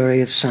laboratory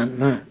of Sant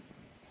Mat.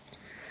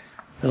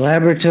 The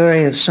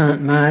laboratory of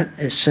Sant Mat,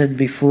 as said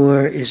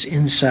before, is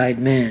inside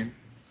man.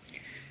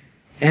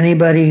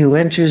 Anybody who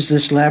enters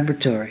this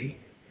laboratory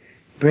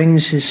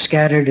brings his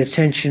scattered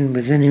attention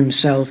within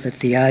himself at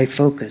the eye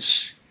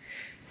focus,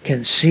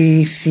 can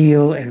see,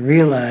 feel, and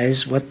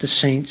realize what the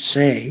saints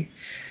say,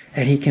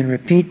 and he can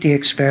repeat the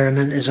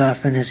experiment as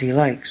often as he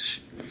likes.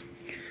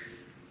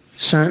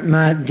 Sant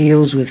Mat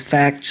deals with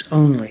facts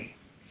only,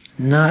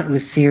 not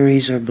with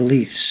theories or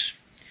beliefs.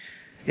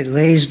 It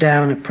lays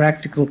down a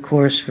practical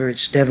course for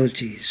its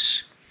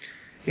devotees.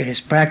 It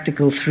is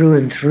practical through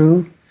and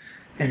through,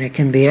 and it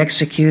can be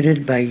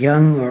executed by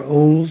young or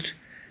old,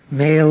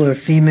 male or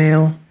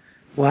female,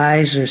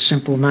 wise or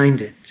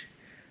simple-minded,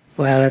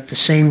 while at the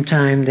same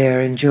time they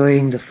are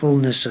enjoying the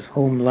fullness of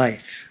home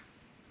life.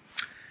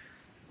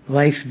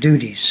 Life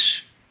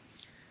duties.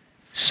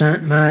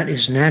 Sant Mat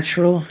is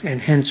natural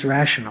and hence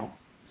rational.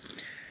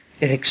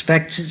 It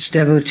expects its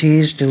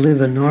devotees to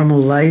live a normal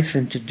life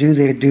and to do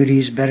their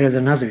duties better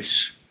than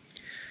others.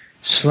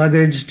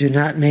 Sluggards do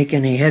not make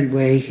any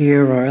headway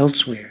here or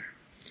elsewhere.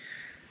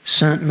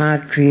 Sant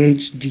Mat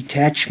creates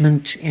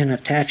detachment in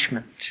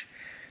attachment,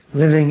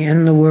 living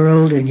in the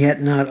world and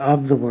yet not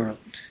of the world.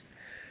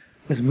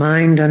 With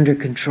mind under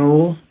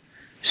control,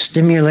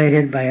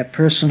 stimulated by a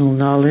personal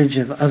knowledge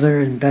of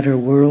other and better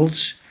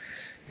worlds,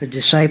 the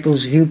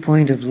disciple's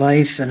viewpoint of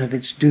life and of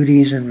its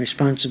duties and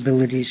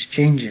responsibilities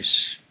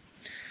changes.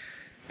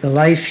 The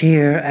life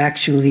here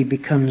actually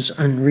becomes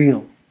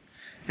unreal,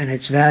 and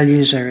its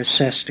values are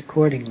assessed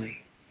accordingly.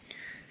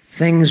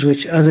 Things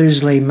which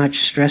others lay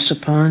much stress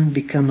upon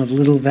become of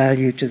little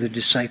value to the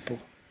disciple.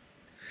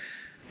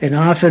 And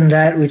often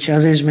that which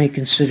others may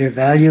consider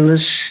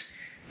valueless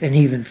and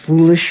even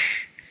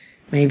foolish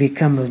may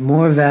become of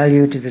more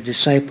value to the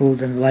disciple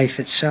than life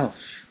itself.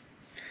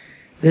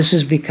 This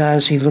is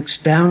because he looks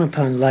down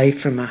upon life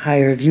from a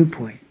higher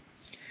viewpoint.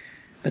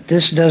 But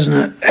this does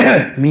not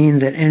mean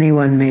that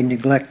anyone may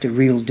neglect a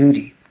real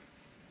duty.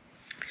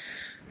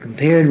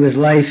 Compared with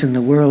life in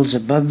the worlds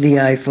above the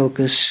eye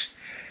focus,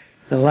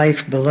 the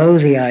life below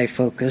the eye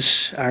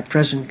focus, our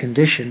present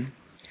condition,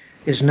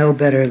 is no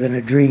better than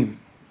a dream.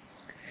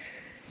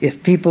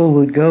 If people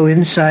would go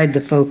inside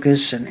the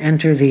focus and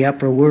enter the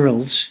upper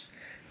worlds,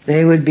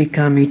 they would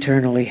become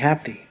eternally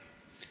happy.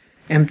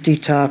 Empty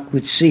talk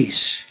would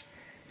cease.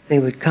 They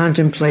would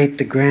contemplate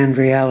the grand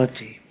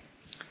reality.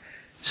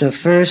 So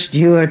first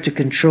you are to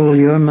control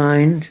your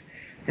mind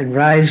and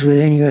rise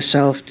within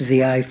yourself to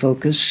the eye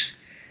focus,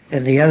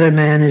 and the other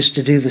man is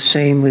to do the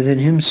same within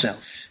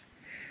himself.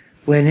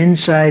 When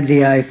inside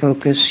the eye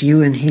focus,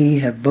 you and he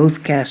have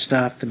both cast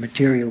off the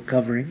material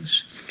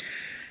coverings,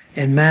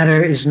 and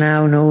matter is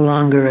now no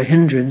longer a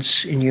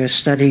hindrance in your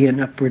study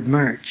and upward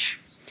march.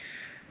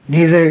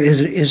 Neither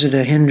is it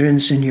a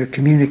hindrance in your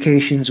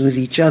communications with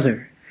each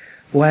other,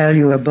 while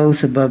you are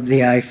both above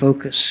the eye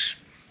focus.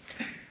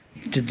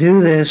 To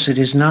do this, it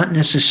is not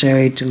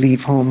necessary to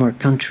leave home or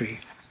country.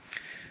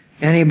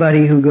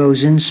 Anybody who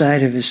goes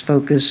inside of his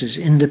focus is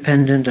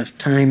independent of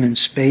time and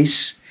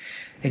space,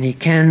 and he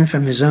can,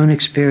 from his own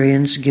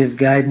experience, give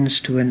guidance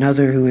to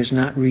another who has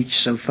not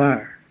reached so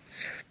far.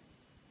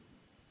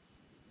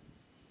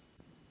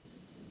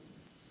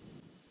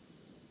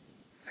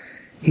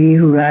 He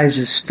who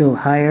rises still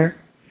higher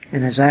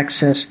and has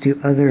access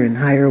to other and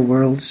higher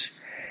worlds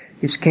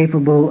is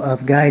capable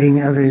of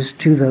guiding others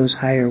to those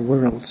higher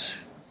worlds.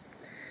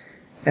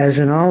 As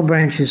in all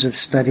branches of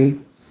study,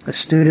 a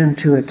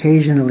student who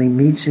occasionally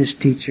meets his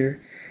teacher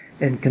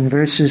and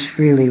converses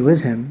freely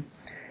with him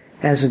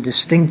has a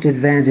distinct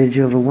advantage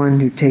over one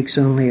who takes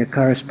only a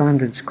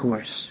correspondence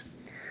course.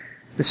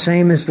 The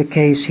same is the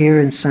case here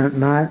in Sant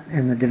Mat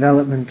and the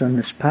development on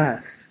this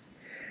path.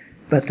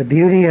 But the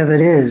beauty of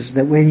it is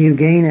that when you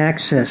gain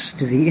access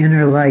to the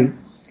inner light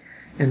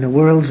and the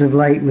worlds of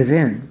light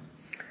within,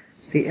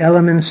 the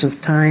elements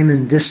of time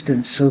and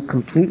distance so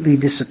completely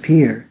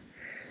disappear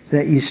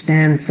that you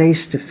stand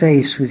face to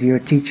face with your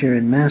teacher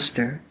and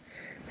master,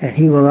 and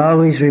he will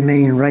always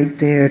remain right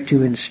there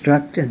to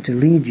instruct and to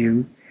lead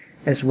you,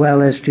 as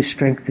well as to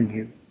strengthen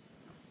you.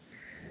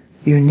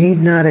 You need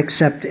not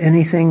accept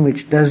anything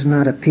which does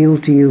not appeal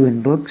to you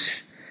in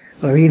books,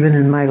 or even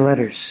in my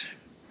letters.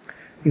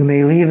 You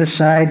may leave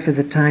aside for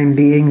the time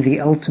being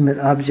the ultimate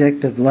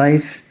object of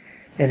life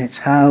and its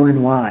how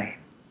and why.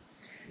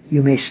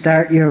 You may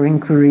start your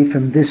inquiry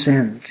from this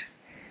end,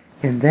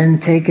 and then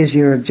take as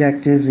your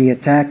objective the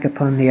attack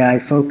upon the eye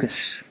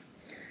focus.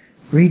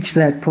 Reach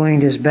that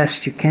point as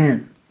best you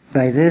can,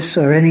 by this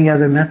or any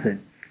other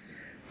method.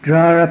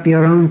 Draw up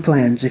your own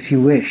plans if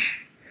you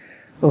wish.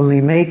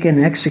 Only make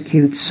and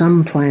execute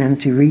some plan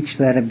to reach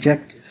that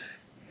objective.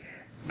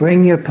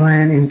 Bring your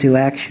plan into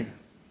action.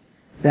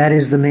 That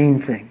is the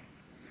main thing.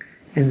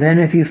 And then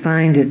if you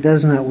find it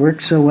does not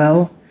work so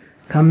well,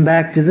 come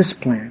back to this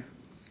plan.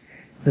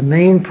 The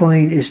main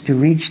point is to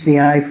reach the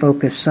eye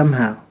focus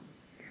somehow.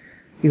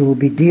 You will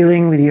be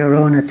dealing with your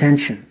own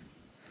attention.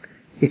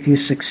 If you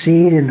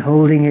succeed in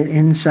holding it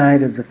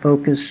inside of the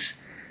focus,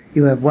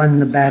 you have won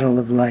the battle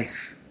of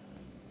life.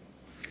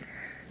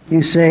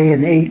 You say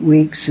in 8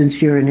 weeks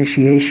since your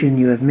initiation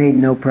you have made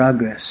no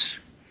progress.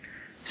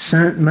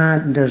 Sant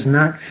Bani does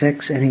not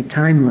fix any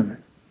time limit.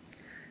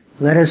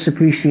 Let us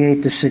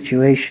appreciate the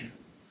situation.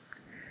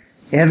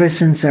 Ever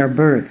since our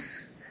birth,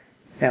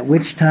 at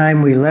which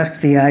time we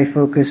left the eye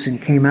focus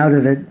and came out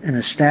of it and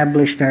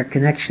established our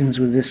connections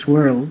with this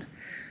world,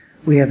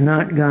 we have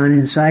not gone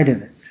inside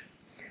of it.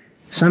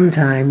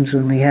 Sometimes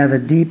when we have a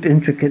deep,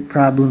 intricate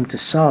problem to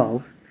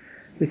solve,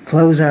 we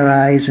close our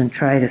eyes and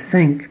try to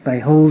think by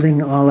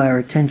holding all our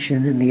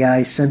attention in the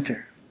eye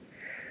center.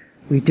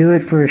 We do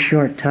it for a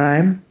short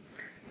time,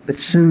 but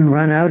soon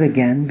run out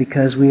again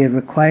because we have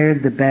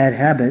acquired the bad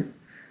habit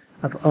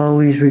of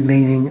always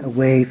remaining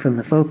away from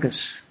the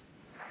focus.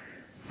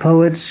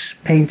 Poets,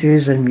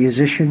 painters, and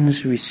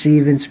musicians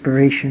receive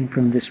inspiration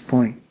from this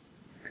point.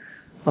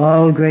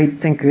 All great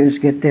thinkers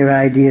get their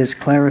ideas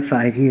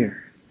clarified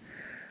here.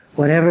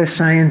 Whatever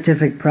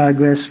scientific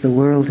progress the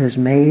world has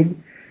made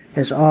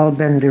has all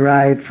been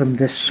derived from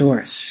this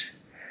source.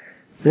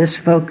 This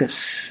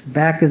focus,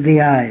 back of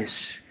the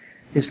eyes,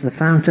 is the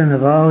fountain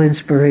of all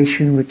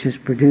inspiration which has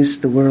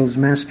produced the world's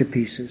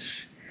masterpieces.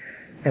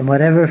 And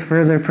whatever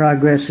further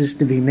progress is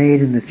to be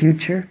made in the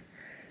future,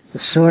 the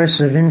source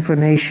of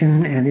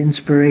information and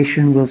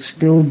inspiration will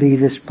still be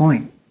this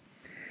point.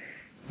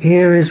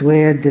 Here is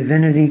where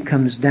divinity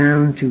comes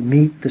down to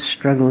meet the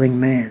struggling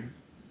man.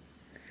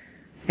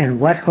 And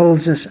what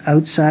holds us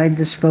outside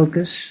this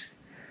focus?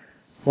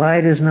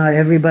 Why does not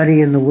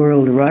everybody in the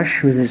world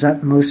rush with his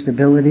utmost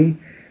ability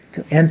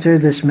to enter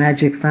this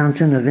magic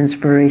fountain of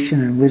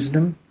inspiration and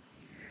wisdom?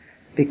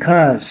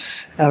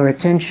 Because our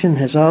attention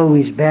has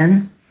always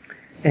been,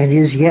 and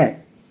is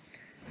yet,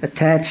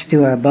 attached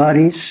to our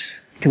bodies,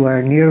 to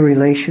our near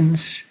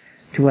relations,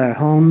 to our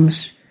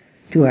homes,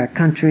 to our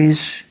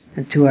countries,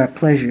 and to our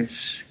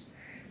pleasures,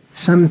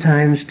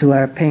 sometimes to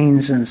our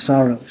pains and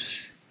sorrows.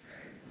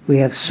 We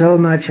have so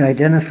much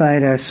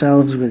identified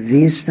ourselves with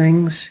these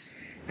things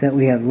that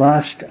we have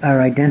lost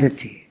our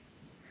identity.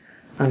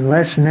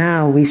 Unless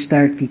now we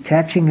start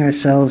detaching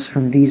ourselves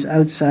from these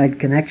outside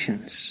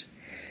connections,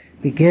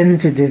 begin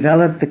to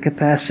develop the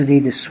capacity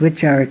to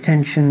switch our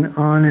attention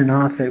on and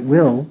off at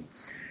will,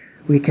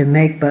 we can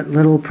make but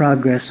little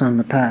progress on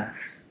the path.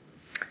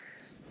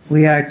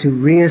 We are to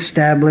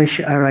re-establish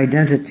our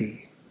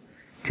identity,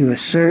 to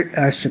assert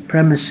our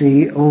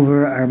supremacy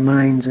over our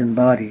minds and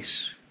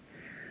bodies.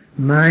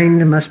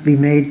 Mind must be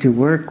made to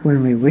work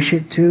when we wish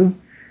it to,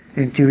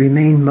 and to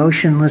remain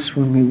motionless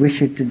when we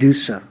wish it to do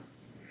so.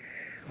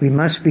 We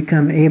must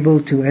become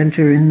able to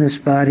enter in this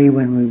body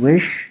when we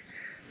wish,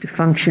 to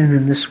function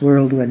in this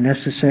world when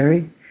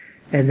necessary,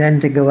 and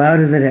then to go out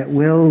of it at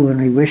will when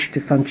we wish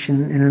to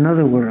function in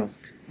another world.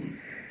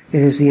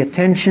 It is the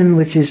attention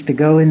which is to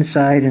go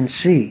inside and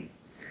see.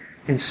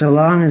 And so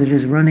long as it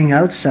is running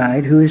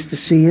outside, who is to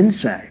see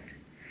inside?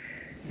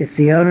 If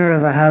the owner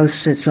of a house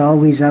sits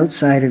always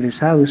outside of his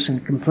house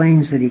and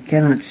complains that he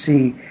cannot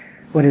see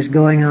what is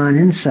going on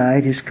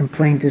inside, his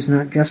complaint is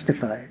not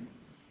justified.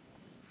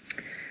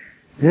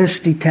 This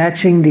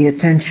detaching the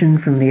attention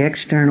from the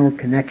external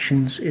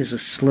connections is a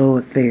slow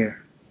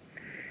affair.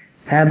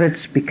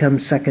 Habits become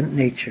second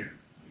nature.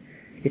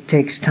 It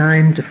takes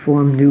time to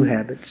form new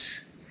habits.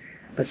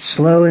 But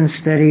slow and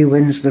steady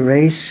wins the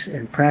race,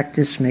 and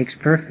practice makes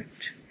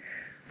perfect.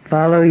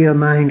 Follow your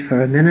mind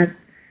for a minute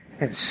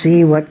and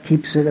see what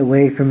keeps it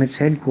away from its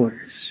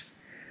headquarters.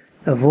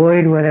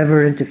 Avoid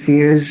whatever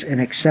interferes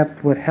and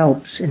accept what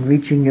helps in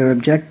reaching your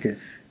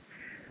objective.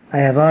 I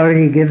have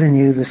already given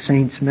you the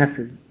saint's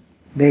method,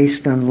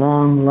 based on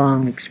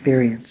long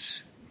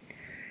experience.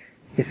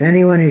 If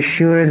anyone is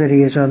sure that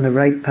he is on the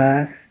right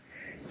path,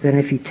 then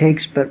if he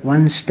takes but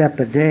one step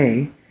a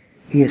day,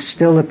 he is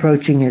still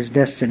approaching his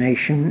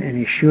destination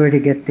and is sure to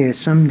get there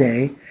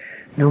someday,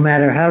 no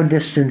matter how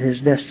distant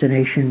his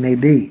destination may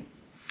be.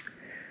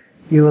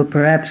 You will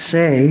perhaps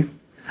say,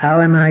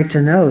 how am I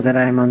to know that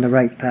I am on the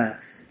right path?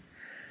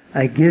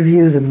 I give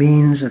you the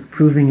means of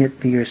proving it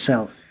for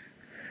yourself.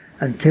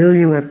 Until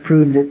you have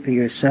proved it for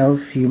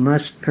yourself, you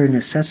must, per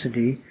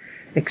necessity,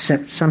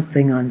 accept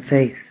something on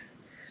faith.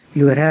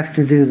 You would have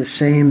to do the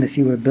same if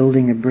you were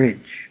building a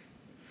bridge.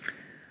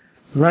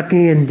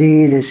 Lucky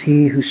indeed is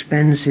he who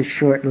spends his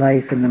short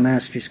life in the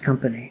Master's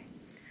company.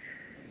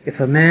 If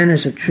a man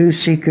is a true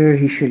seeker,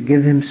 he should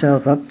give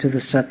himself up to the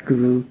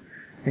Satguru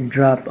and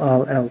drop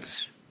all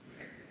else.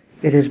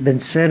 It has been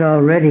said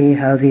already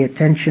how the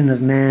attention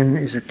of man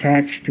is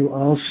attached to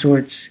all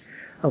sorts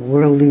of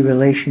worldly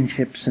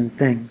relationships and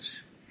things.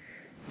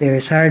 There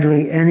is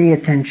hardly any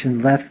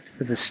attention left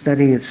for the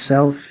study of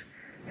self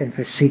and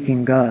for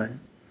seeking God.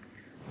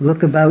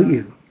 Look about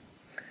you.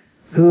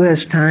 Who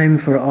has time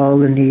for all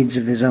the needs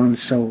of his own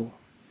soul?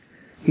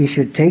 He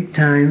should take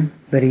time,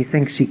 but he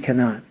thinks he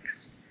cannot.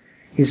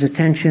 His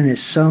attention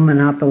is so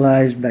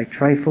monopolized by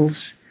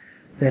trifles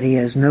that he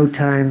has no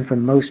time for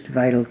most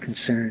vital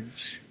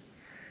concerns.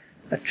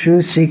 A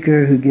true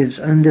seeker who gives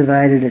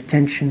undivided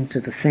attention to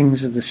the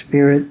things of the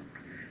spirit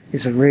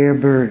is a rare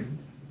bird.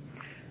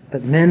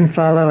 But men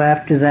follow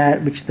after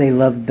that which they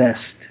love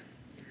best.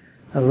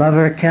 A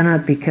lover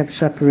cannot be kept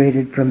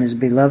separated from his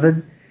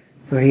beloved,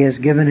 for he has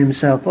given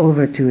himself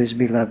over to his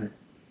beloved.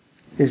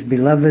 His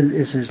beloved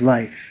is his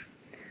life.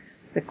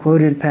 The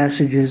quoted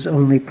passages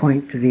only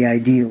point to the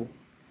ideal.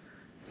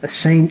 A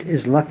saint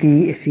is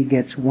lucky if he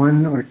gets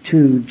 1 or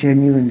 2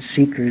 genuine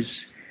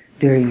seekers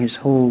during his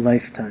whole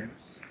lifetime.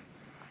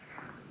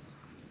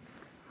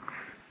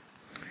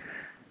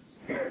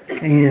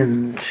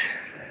 And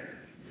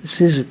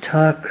this is a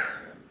talk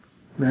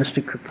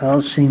Master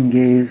Kirpal Singh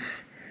gave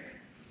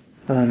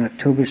on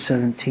October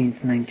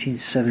 17th,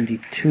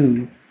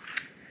 1972.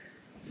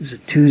 It was a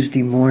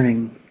Tuesday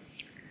morning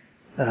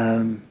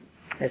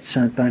at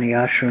Sant Bani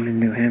Ashram in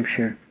New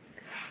Hampshire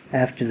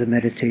after the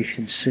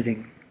meditation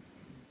sitting.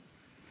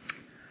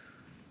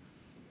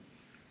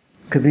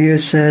 Kabir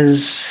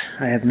says,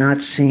 "I have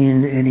not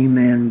seen any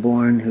man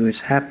born who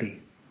is happy."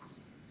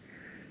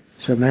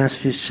 So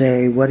masters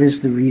say, what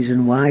is the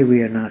reason why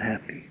we are not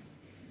happy?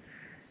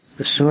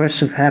 The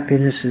source of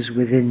happiness is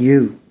within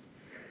you,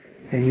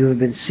 and you have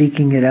been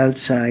seeking it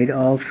outside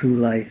all through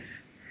life,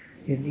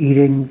 in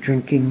eating,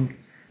 drinking,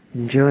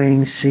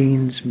 enjoying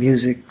scenes,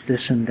 music,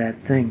 this and that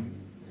thing.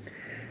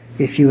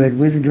 If you had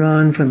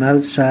withdrawn from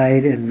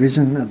outside and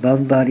risen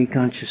above body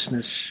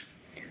consciousness,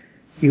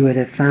 you would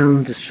have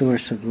found the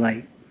source of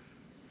light.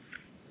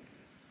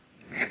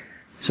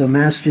 So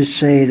masters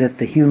say that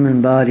the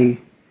human body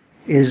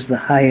is the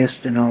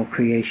highest in all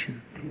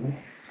creation.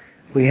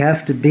 We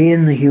have to be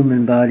in the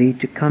human body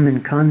to come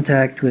in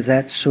contact with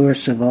that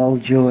source of all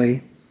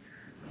joy,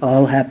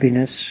 all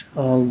happiness,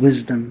 all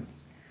wisdom,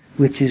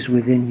 which is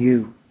within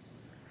you.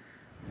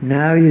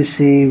 Now you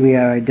see we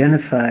are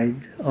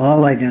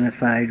all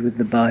identified with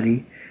the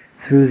body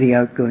through the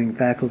outgoing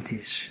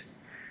faculties.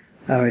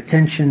 Our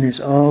attention is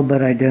all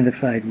but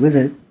identified with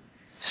it,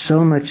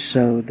 so much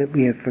so that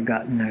we have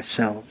forgotten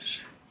ourselves.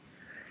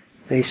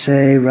 They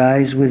say,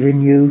 rise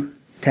within you,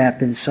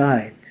 tap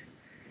inside,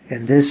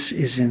 and this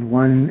is in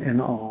one and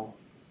all.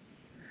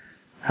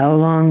 How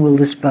long will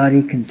this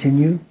body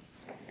continue?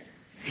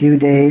 Few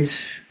days,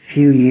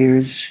 few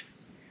years.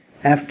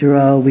 After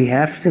all, we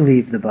have to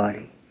leave the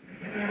body.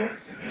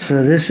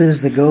 So this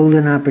is the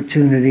golden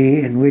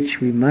opportunity in which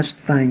we must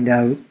find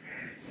out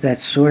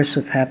that source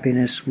of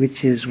happiness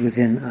which is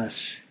within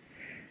us.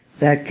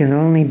 That can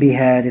only be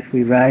had if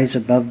we rise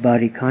above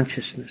body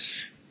consciousness.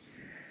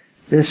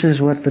 This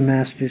is what the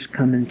masters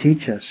come and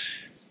teach us.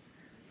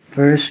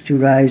 First, to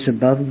rise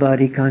above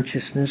body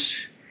consciousness,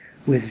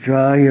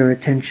 withdraw your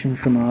attention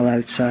from all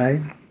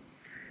outside.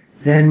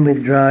 Then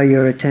withdraw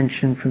your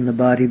attention from the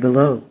body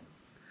below.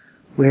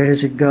 Where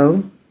does it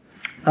go?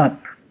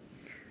 Up,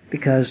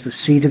 because the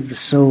seat of the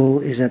soul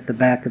is at the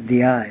back of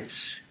the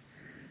eyes.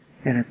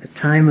 And at the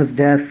time of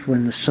death,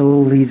 when the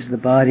soul leaves the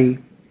body,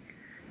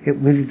 it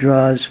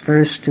withdraws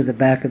first to the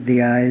back of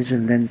the eyes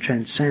and then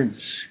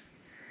transcends.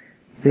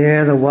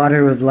 There the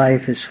water of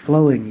life is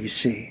flowing, you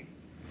see,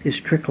 is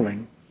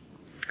trickling.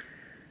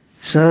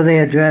 So they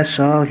address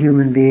all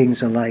human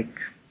beings alike.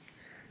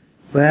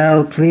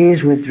 Well,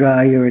 please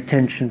withdraw your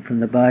attention from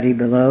the body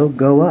below,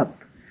 go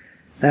up.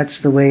 That's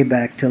the way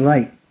back to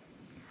light.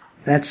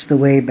 That's the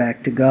way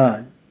back to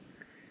God.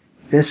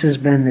 This has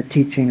been the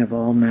teaching of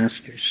all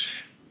masters.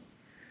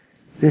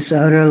 This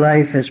outer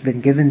life has been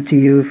given to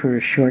you for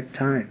a short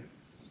time.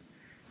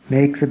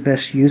 Make the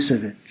best use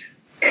of it.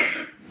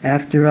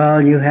 After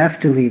all, you have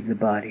to leave the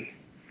body.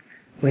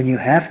 When you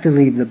have to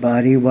leave the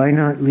body, why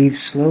not leave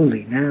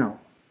slowly now?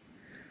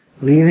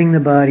 Leaving the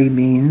body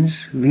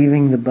means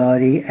leaving the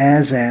body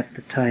as at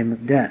the time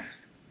of death.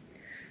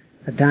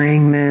 A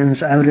dying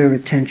man's outer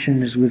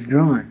attention is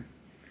withdrawn.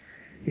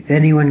 If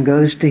anyone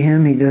goes to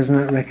him, he does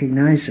not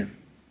recognize him.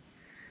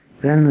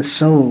 Then the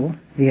soul,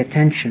 the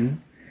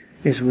attention,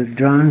 is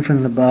withdrawn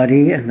from the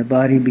body, and the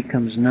body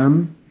becomes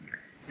numb,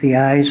 the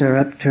eyes are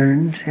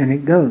upturned, and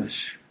it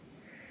goes.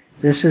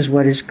 This is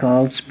what is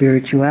called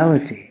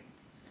spirituality.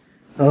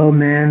 O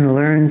man,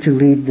 learn to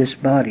leave this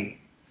body.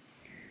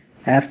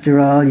 After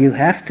all, you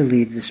have to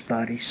leave this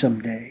body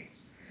someday,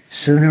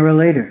 sooner or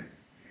later.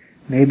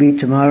 Maybe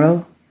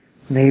tomorrow,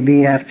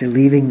 maybe after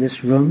leaving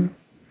this room,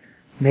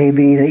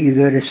 maybe that you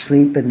go to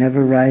sleep and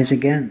never rise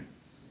again.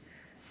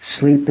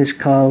 Sleep is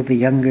called the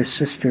younger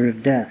sister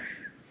of death.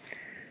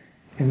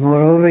 And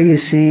moreover, you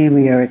see,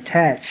 we are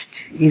attached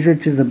either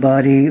to the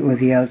body or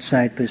the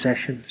outside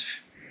possessions.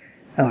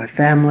 Our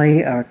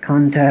family, our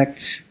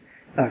contacts,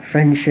 our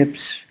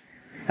friendships,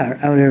 our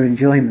outer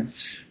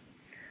enjoyments.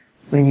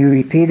 When you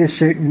repeat a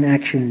certain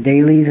action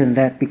daily, then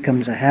that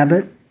becomes a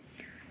habit,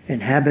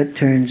 and habit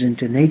turns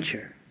into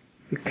nature.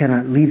 You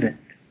cannot leave it.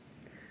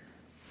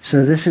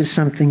 So this is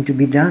something to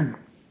be done.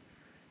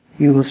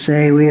 You will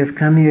say, we have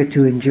come here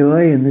to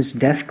enjoy, and this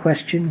death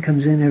question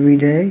comes in every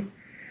day.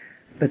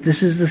 But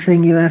this is the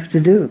thing you have to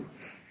do.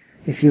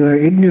 If you are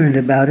ignorant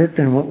about it,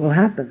 then what will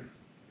happen?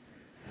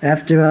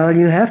 After all,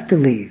 you have to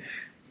leave.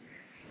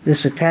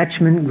 This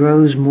attachment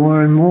grows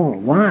more and more.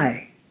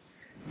 Why?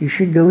 You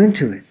should go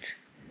into it.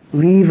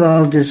 Leave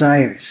all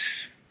desires.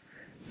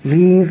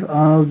 Leave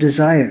all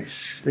desires.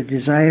 The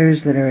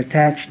desires that are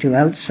attached to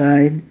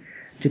outside,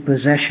 to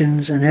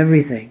possessions and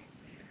everything.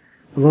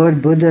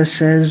 Lord Buddha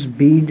says,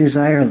 be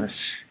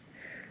desireless.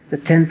 The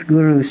 10th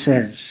Guru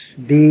says,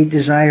 be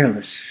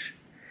desireless.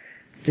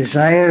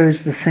 Desire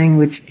is the thing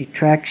which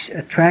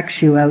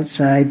attracts you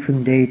outside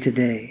from day to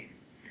day.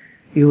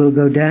 You will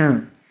go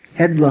down,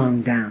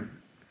 headlong down.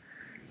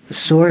 The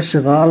source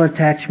of all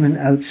attachment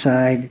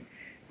outside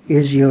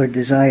is your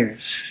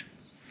desires.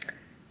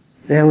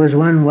 There was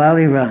one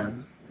Wali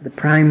Ram, the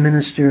Prime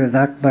Minister of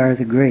Akbar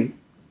the Great.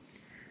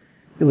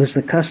 It was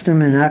the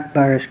custom in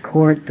Akbar's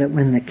court that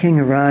when the king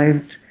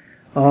arrived,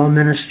 all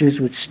ministers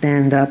would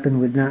stand up and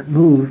would not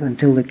move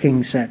until the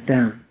king sat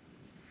down.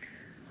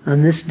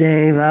 On this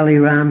day, Wali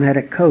Ram had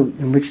a coat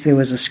in which there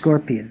was a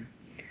scorpion,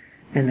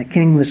 and the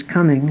king was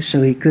coming,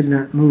 so he could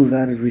not move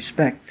out of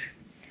respect.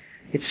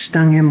 It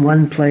stung him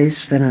one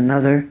place, then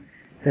another,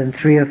 then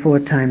 3 or 4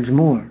 times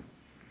more.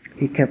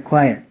 He kept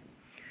quiet.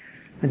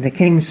 When the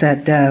king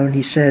sat down,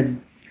 he said,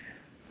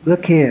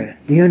 look here,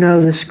 do you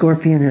know this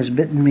scorpion has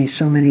bitten me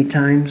so many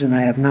times and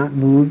I have not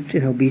moved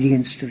in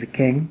obedience to the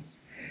king?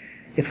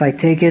 If I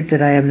take it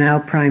that I am now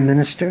prime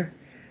minister,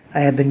 I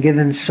have been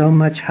given so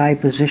much high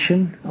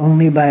position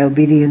only by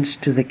obedience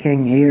to the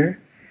king here.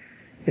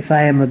 If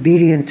I am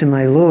obedient to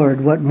my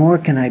Lord, what more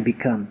can I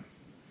become?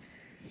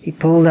 He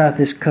pulled off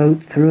his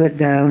coat, threw it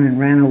down, and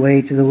ran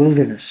away to the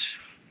wilderness.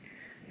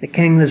 The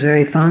king was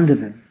very fond of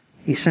him.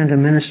 He sent a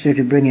minister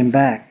to bring him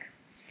back.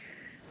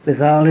 With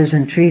all his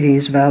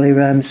entreaties, Wali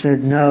Ram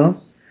said,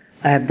 no,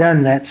 I have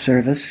done that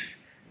service.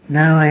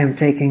 Now I am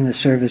taking the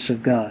service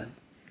of God.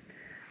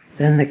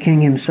 Then the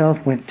king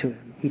himself went to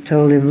him. He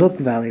told him, look,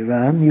 Wali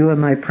Ram, you are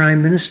my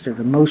prime minister,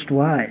 the most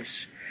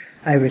wise.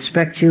 I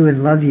respect you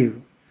and love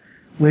you.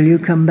 Will you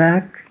come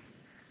back?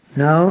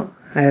 No,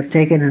 I have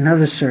taken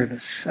another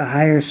service, a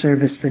higher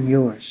service than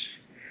yours.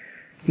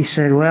 He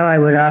said, well, I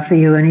would offer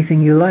you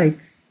anything you like.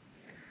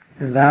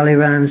 And Wali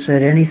Ram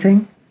said,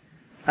 anything?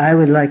 I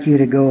would like you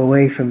to go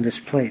away from this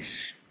place.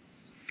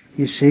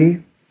 You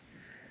see?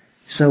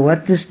 So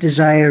what this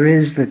desire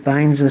is that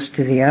binds us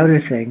to the outer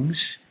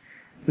things,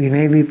 we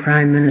may be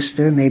prime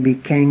minister, maybe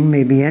king,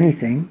 maybe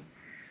anything.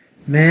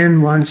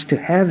 Man wants to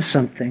have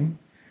something,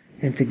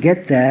 and to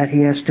get that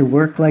he has to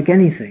work like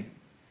anything,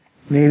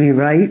 maybe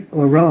right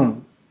or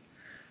wrong.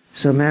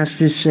 So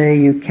masters say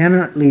you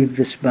cannot leave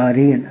this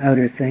body and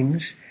outer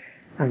things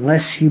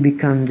unless you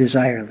become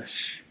desireless.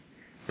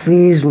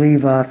 Please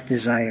leave off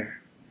desire.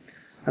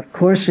 Of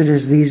course it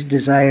is these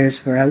desires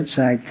for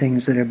outside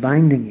things that are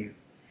binding you.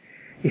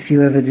 If you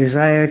have a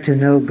desire to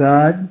know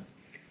God,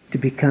 to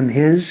become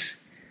His,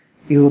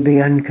 you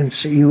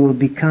will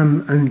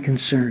become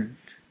unconcerned.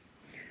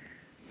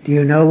 Do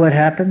you know what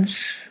happens?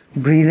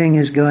 Breathing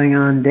is going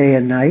on day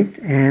and night,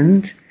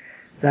 and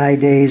thy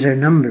days are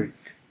numbered.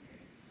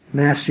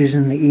 Masters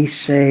in the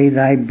East say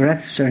thy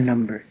breaths are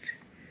numbered.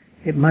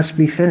 It must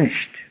be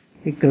finished.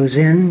 It goes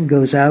in,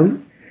 goes out.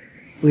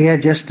 We are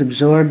just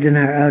absorbed in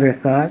our outer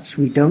thoughts.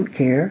 We don't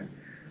care.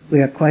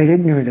 We are quite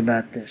ignorant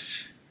about this.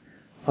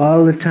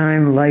 All the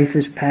time life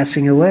is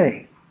passing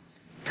away.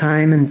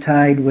 Time and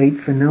tide wait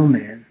for no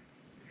man.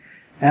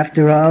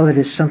 After all, it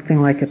is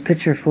something like a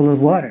pitcher full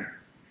of water.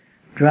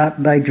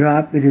 Drop by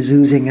drop it is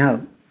oozing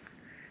out.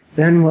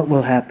 Then what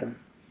will happen?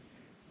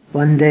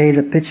 One day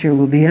the pitcher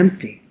will be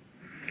empty.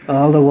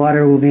 All the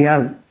water will be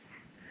out.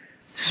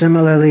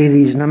 Similarly,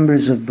 these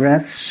numbers of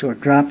breaths, or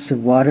drops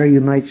of water,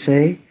 you might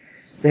say,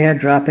 they are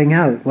dropping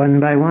out one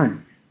by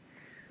one.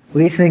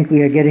 We think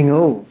we are getting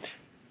old.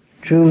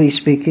 Truly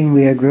speaking,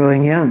 we are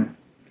growing young.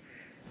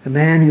 A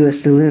man who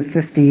has to live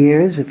 50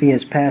 years, if he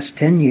has passed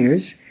 10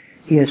 years,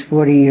 he has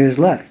 40 years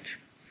left.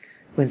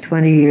 When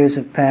 20 years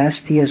have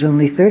passed, he has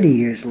only 30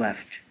 years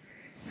left.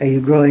 Are you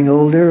growing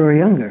older or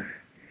younger?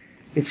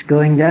 It's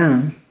going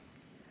down.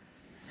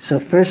 So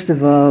first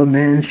of all,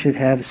 man should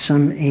have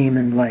some aim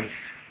in life.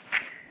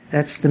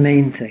 That's the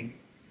main thing.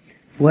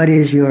 What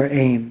is your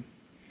aim?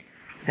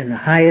 And the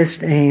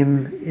highest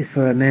aim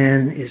for a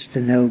man is to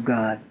know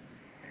God.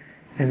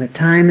 And the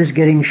time is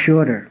getting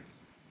shorter.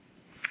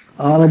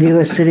 All of you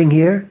are sitting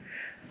here.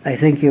 I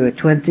think you are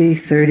 20,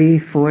 30,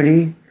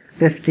 40,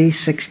 50,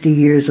 60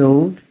 years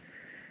old.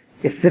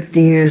 If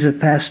 50 years have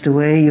passed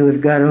away, you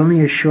have got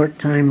only a short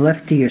time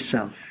left to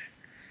yourself.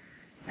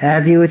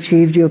 Have you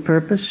achieved your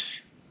purpose?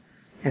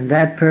 And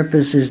that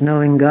purpose is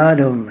knowing God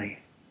only.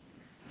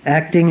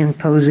 Acting and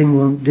posing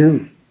won't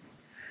do.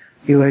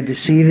 You are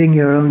deceiving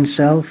your own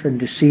self and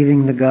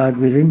deceiving the God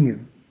within you.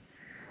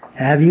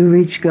 Have you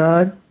reached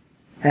God?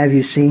 Have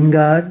you seen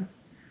God?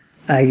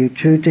 Are you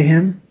true to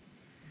Him?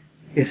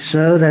 If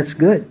so, that's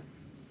good.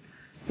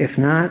 If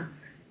not,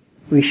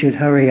 we should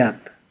hurry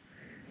up.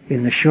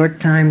 In the short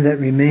time that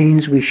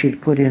remains, we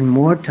should put in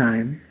more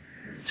time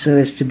so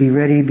as to be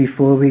ready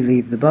before we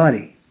leave the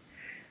body.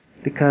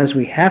 Because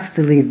we have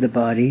to leave the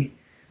body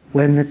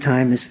when the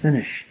time is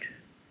finished.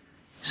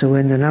 So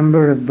when the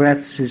number of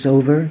breaths is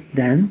over,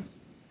 then,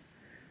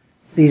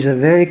 these are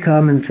very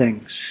common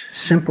things,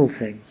 simple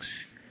things,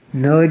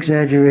 no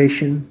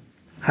exaggeration,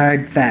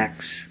 hard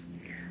facts.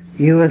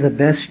 You are the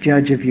best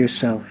judge of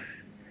yourself.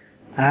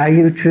 Are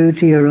you true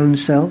to your own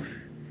self?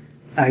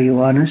 Are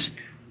you honest?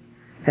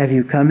 Have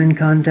you come in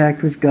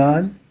contact with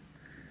God?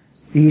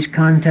 These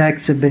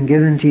contacts have been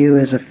given to you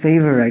as a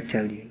favor, I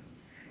tell you.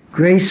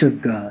 Grace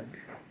of God.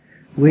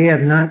 We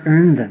have not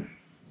earned them.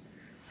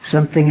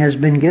 Something has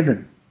been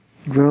given.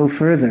 Grow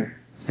further,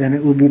 then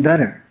it will be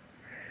better.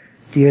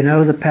 Do you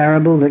know the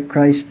parable that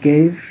Christ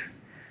gave?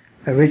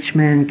 A rich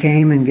man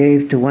came and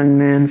gave to one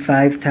man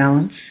 5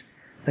 talents,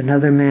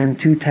 another man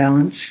 2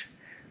 talents,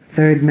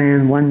 third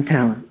man 1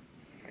 talent.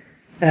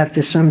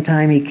 After some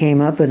time he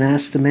came up and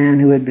asked the man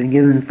who had been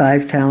given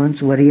 5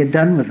 talents what he had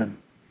done with them.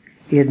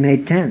 He had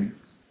made 10.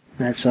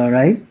 That's all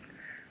right.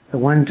 The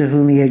one to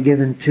whom he had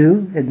given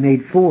 2 had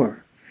made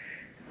 4.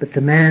 But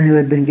the man who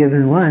had been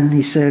given 1,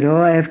 he said,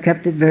 "Oh, I have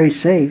kept it very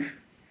safe."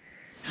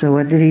 So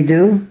what did he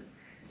do?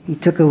 He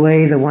took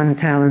away the 1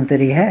 talent that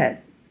he had.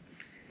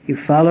 You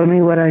follow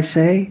me what I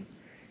say?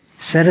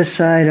 Set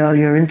aside all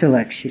your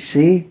intellects, you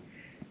see?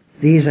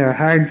 These are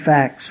hard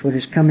facts, what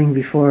is coming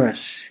before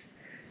us.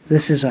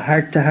 This is a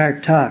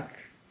heart-to-heart talk.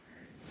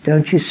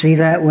 Don't you see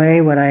that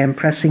way what I am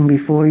pressing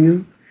before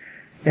you?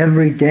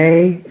 Every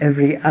day,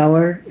 every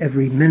hour,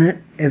 every minute,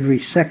 every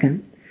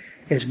second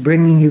is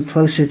bringing you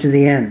closer to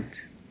the end.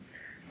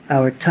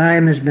 Our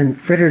time has been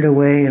frittered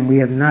away and we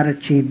have not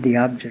achieved the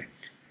object.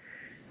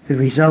 The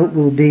result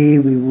will be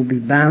we will be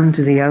bound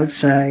to the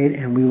outside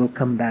and we will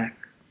come back.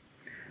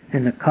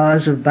 And the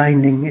cause of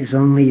binding is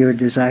only your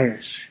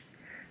desires.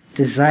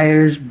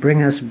 Desires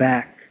bring us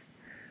back.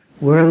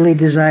 Worldly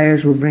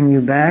desires will bring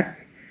you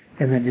back,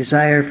 and the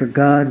desire for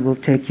God will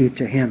take you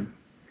to Him.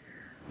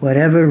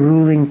 Whatever your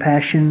ruling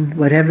passion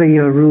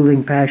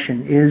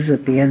is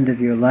at the end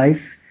of your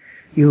life,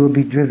 you will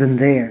be driven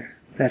there.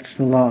 That's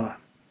the law.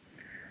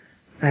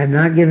 I am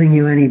not giving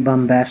you any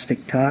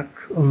bombastic talk,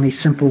 only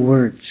simple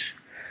words,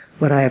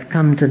 what I have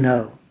come to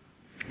know,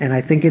 and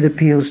I think it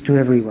appeals to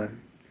everyone.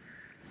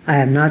 I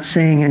am not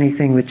saying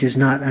anything which is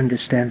not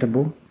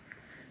understandable.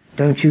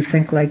 Don't you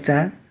think like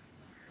that?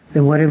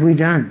 Then what have we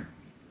done?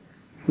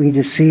 We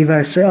deceive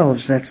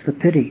ourselves, that's the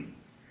pity.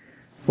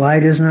 Why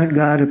does not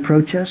God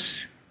approach us?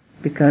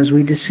 Because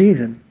we deceive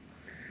Him.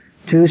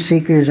 2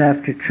 seekers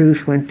after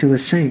truth went to a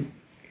saint.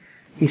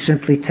 He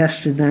simply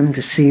tested them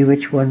to see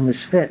which one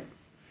was fit.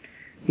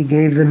 He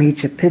gave them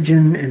each a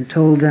pigeon and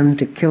told them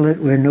to kill it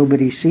where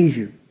nobody sees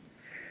you.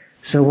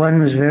 So one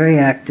was very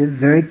active,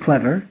 very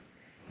clever.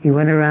 He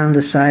went around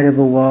the side of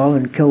a wall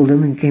and killed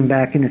him and came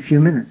back in a few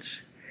minutes.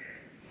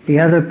 The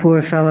other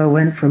poor fellow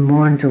went from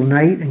morn till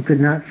night and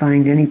could not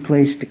find any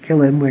place to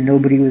kill him where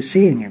nobody was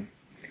seeing him.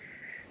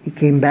 He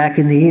came back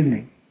in the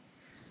evening.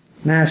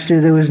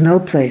 "Master, there was no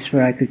place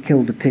where I could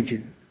kill the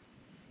pigeon."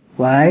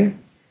 "Why?"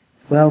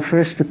 "Well,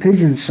 first the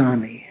pigeon saw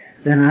me,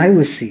 then I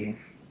was seeing.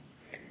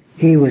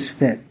 He was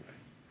fit."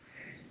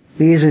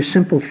 These are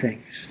simple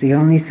things. The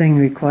only thing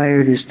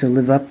required is to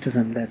live up to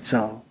them, that's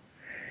all.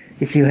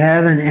 If you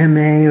have an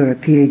MA or a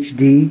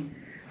PhD,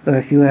 or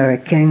if you are a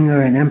king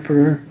or an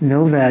emperor,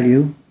 no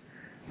value.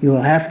 You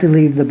will have to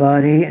leave the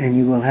body and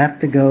you will have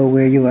to go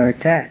where you are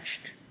attached.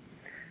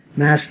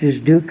 Masters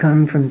do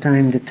come from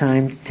time to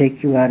time to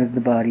take you out of the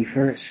body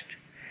first.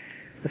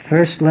 The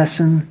first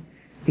lesson,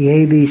 the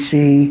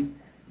ABC,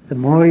 the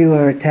more you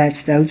are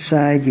attached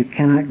outside, you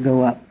cannot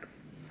go up.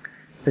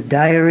 The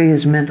diary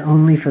is meant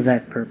only for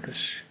that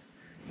purpose.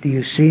 Do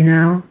you see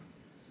now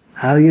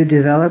how you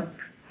develop,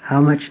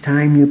 how much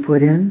time you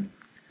put in,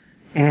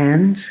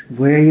 and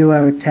where you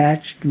are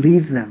attached,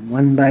 leave them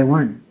one by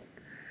one.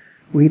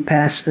 We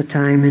pass the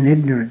time in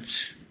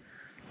ignorance.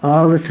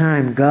 All the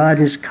time God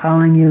is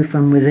calling you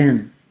from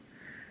within.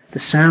 The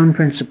sound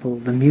principle,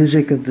 the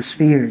music of the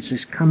spheres,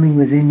 is coming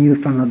within you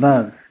from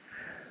above.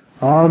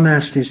 All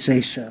masters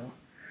say so.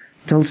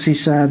 Tulsi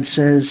Sahib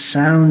says,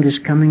 sound is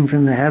coming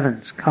from the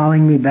heavens,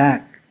 calling me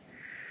back.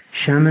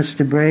 Shamas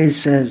Debraze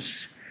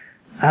says,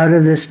 out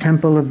of this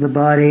temple of the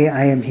body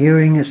I am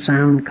hearing a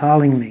sound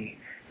calling me.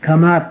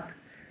 Come up.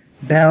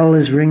 Bell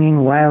is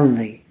ringing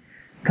wildly.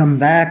 Come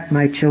back,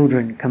 my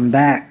children, come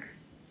back.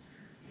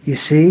 You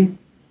see?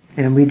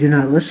 And we do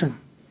not listen.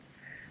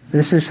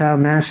 This is how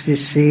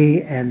masters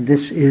see, and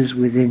this is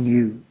within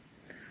you.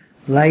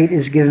 Light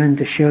is given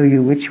to show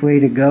you which way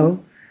to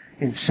go,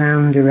 and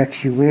sound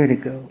directs you where to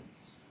go.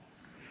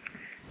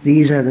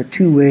 These are the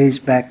 2 ways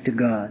back to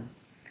God.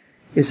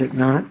 Is it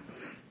not?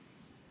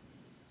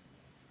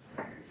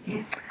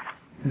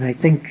 And I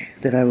think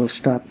that I will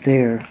stop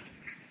there.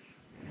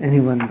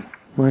 Anyone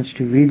wants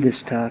to read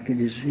this talk, it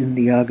is in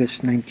the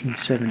August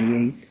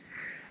 1978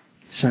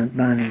 Sant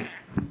Bani.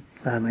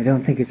 I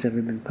don't think it's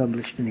ever been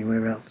published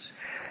anywhere else.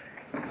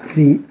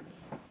 The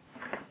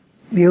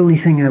only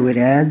thing I would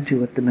add to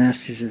what the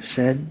masters have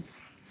said,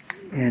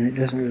 and it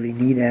doesn't really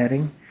need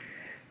adding,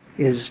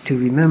 is to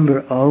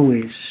remember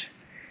always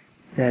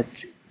that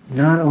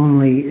not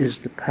only is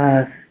the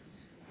path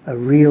a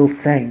real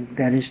thing,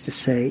 that is to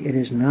say, it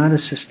is not a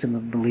system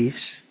of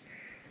beliefs.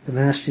 The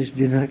masters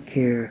do not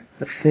care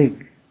a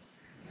fig,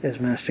 as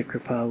Master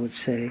Kirpal would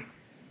say,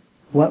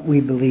 what we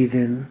believe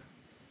in.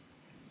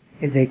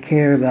 They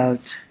care about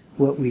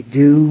what we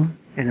do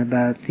and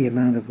about the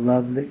amount of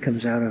love that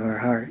comes out of our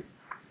heart.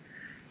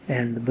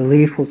 And the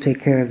belief will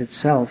take care of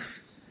itself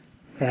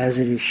as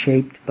it is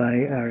shaped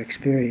by our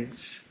experience.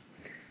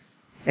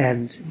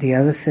 And the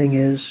other thing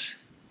is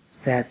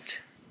that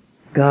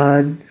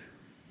God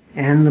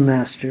and the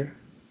Master,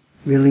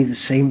 really the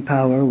same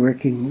power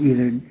working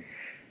either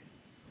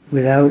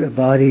without a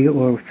body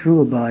or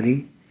through a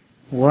body,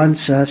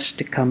 wants us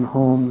to come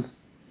home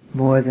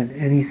more than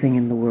anything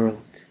in the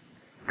world.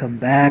 Come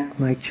back,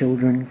 my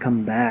children,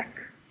 come back.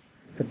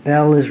 The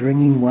bell is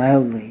ringing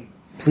wildly.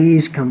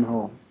 Please come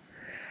home.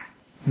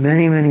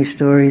 Many, many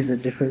stories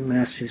that different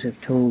masters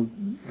have told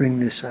bring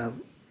this out.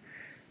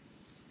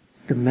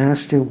 The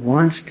Master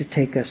wants to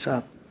take us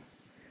up.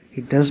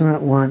 He does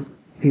not want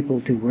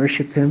people to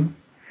worship him.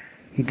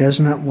 He does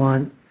not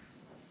want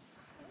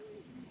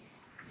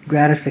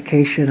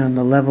gratification on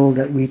the level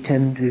that we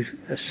tend to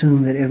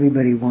assume that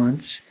everybody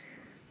wants.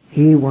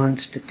 He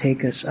wants to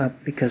take us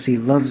up because he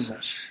loves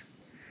us.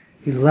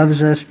 He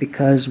loves us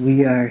because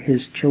we are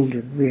his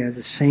children. We are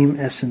the same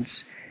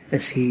essence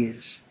as he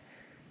is.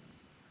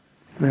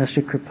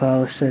 Master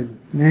Kirpal said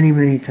many,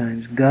 many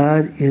times,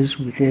 God is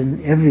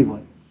within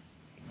everyone.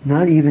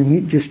 Not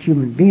even just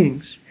human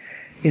beings.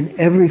 In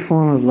every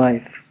form of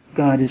life,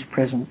 God is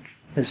present.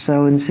 As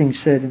Sawan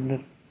said in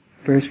the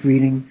first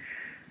reading,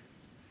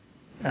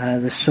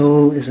 the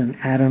soul is an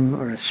atom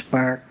or a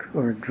spark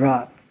or a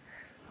drop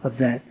of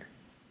that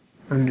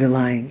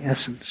underlying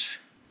essence.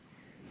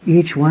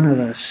 Each one of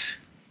us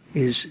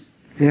is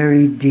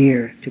very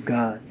dear to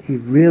God. He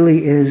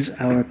really is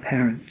our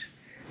parent.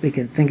 We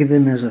can think of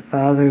him as a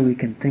father, we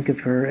can think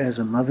of her as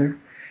a mother.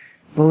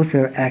 Both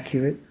are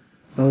accurate,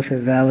 both are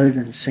valid,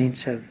 and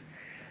saints have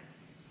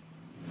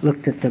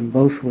looked at them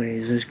both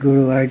ways. As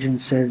Guru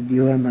Arjan said,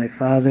 you are my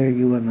father,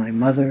 you are my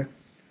mother,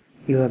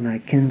 you are my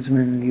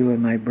kinsman, you are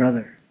my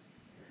brother.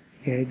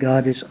 Okay,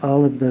 God is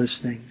all of those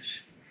things.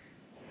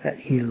 That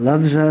he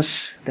loves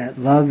us, that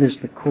love is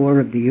the core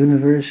of the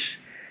universe,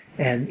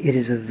 and it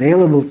is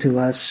available to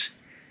us.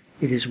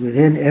 It is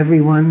within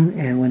everyone,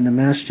 and when the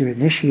Master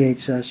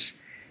initiates us,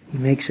 he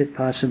makes it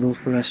possible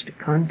for us to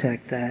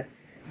contact that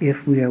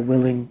if we are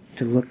willing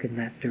to look in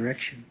that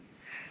direction.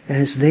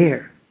 And it's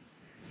there.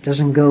 It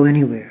doesn't go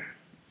anywhere.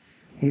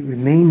 It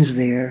remains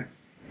there,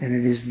 and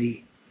it is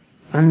the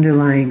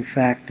underlying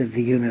fact of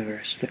the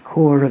universe, the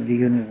core of the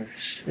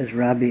universe, as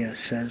Rabia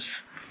says.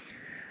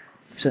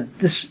 So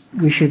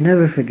we should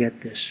never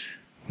forget this.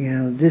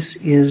 This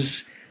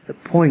is the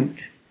point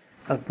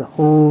of the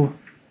whole,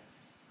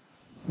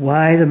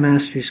 why the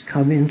Masters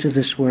come into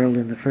this world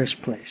in the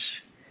first place.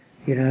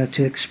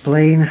 To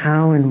explain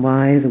how and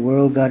why the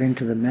world got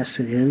into the mess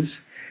it is.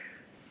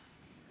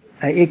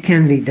 It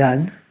can be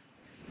done,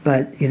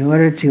 but in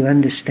order to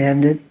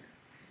understand it,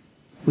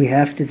 we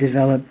have to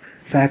develop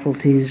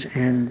faculties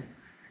and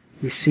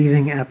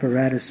receiving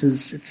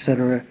apparatuses,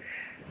 etc.,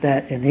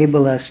 that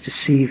enable us to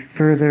see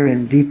further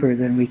and deeper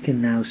than we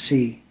can now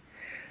see.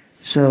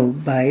 So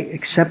by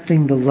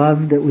accepting the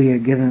love that we are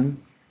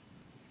given,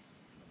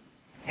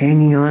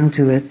 hanging on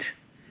to it,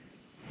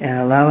 and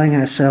allowing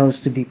ourselves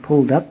to be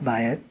pulled up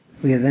by it,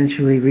 we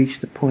eventually reach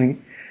the point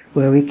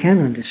where we can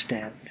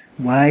understand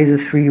why the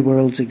three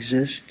worlds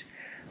exist,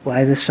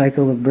 why the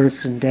cycle of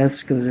births and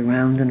deaths goes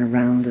around and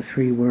around the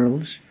three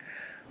worlds,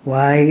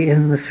 why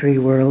in the three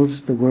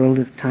worlds, the world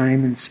of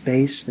time and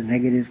space, the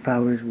negative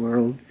powers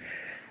world,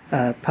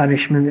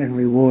 punishment and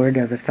reward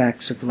are the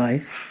facts of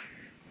life.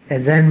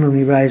 And then when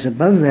we rise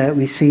above that,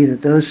 we see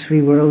that those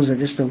three worlds are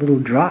just a little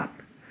drop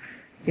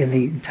in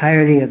the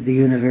entirety of the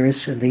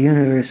universe, and the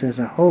universe as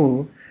a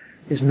whole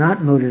is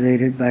not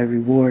motivated by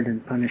reward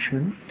and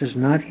punishment, does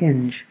not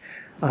hinge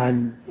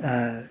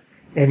on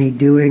any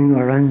doing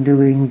or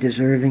undoing,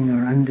 deserving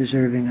or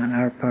undeserving on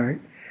our part,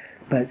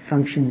 but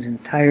functions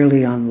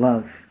entirely on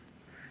love.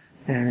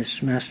 And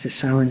as Master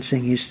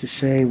Sawan used to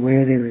say,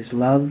 where there is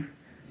love,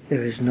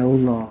 there is no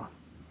law.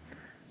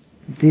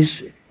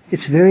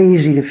 It's very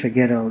easy to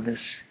forget all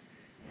this,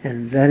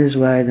 and that is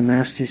why the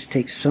Masters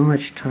take so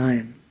much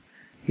time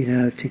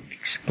to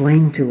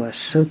explain to us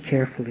so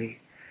carefully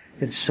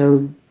and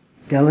so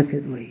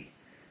delicately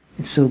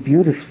and so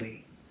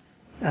beautifully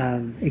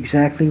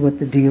exactly what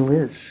the deal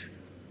is.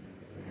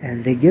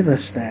 And they give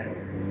us that.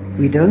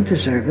 We don't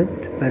deserve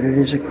it, but it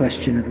is a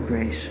question of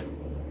grace.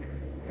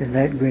 And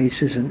that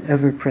grace is an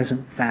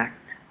ever-present fact.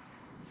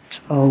 It's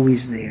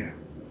always there.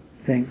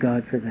 thank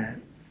God for that.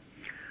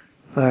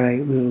 All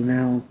right, we will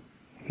now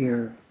hear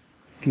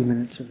a few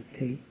minutes of the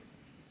tape.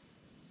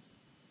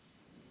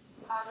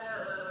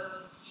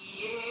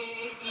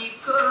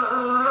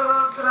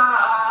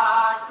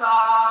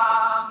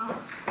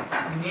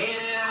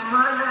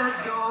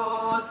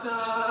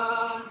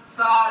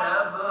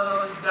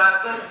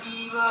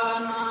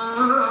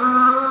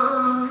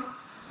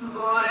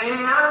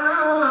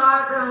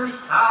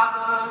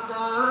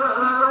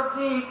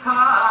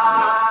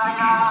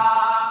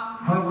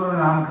 Guru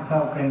Nanak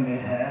साहब कहते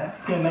हैं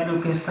कि मैंने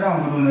किस तरह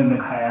गुरु ने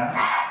दिखाया।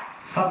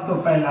 सब तो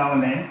पहला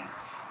उन्हें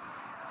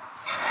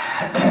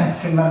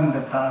सिमरन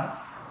दिता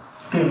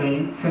कि भाई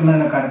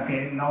सिमरन करके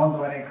 9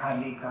 द्वारे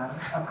खाली कर,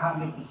 अखा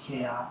के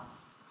पीछे आ।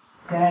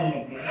 कहने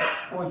लगे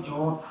वो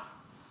जोत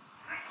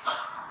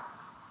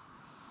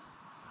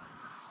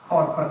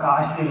और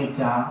प्रकाश के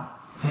विच आ।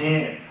 फिर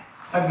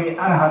अगे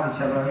अनहद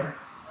शब्द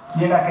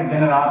जिहड़ा कि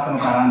दिन रात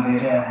अनुकारां दे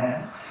रहा है।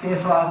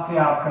 इस वास्ते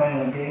आप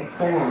कहने लगे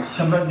वो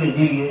शब्द के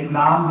जरिए,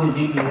 नाम के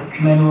जरिए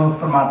मैंने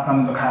परमात्मा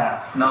ने दिखाया।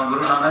 Now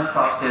Guru Nanak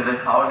Sahib says that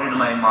how did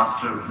my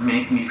master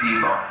make me see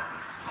God?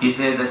 He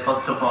said that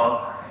first of all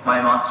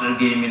my master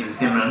gave me the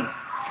Simran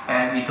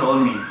and he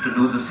told me to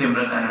do the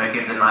Simran and make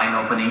it the 9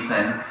 openings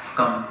and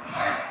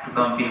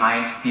come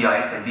behind the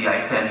eyes at the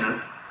eye center.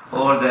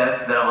 Over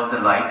there was the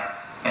light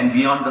and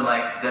beyond the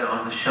light there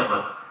was the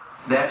Shabad.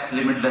 That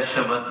limitless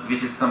Shabad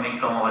which is coming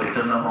from our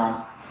eternal home.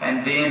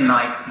 And day and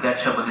night that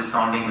Shabad is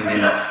sounding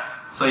within us.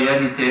 So here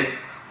he says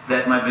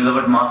that my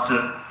beloved master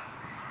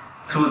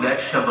through that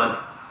Shabad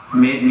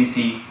made me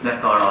see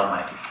that God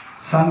Almighty.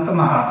 संत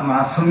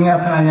महात्मा सुनिया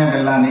सुनाइया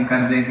गल्लां नहीं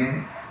करदे गे।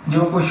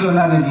 जो कुछ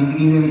उन्होंने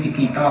जिंदगी दे विच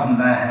कीता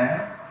हुंदा है,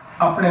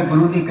 अपने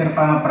गुरु की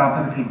कृपा नाल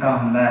प्राप्त कीता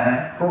हुंदा है,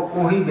 वो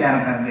ओही बयान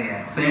करदे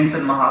हैं। Saints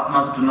and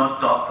Mahatmas do not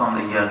talk from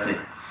the hearsay.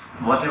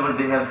 Whatever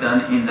they have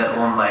done in their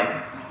own life,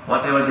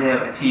 whatever they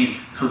have achieved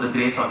through the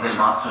grace of their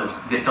masters,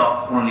 they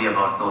talk only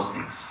about those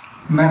things.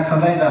 मैं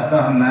सदा ही दसदा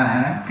हुंदा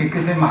है कि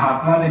किसी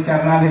महात्मा के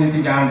चरणों दे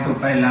विच जाण तो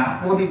पहला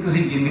ओदी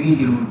तुसीं जिंदगी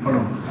जरूर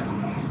पढ़ो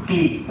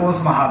कि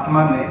उस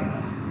महात्मा ने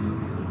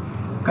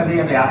कदे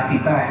अभ्यास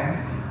किया है,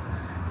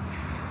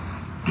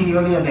 कि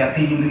उहदी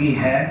अभ्यासी जिंदगी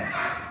है,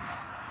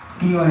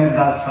 कि उन्हें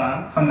 10 साल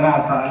 15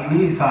 साल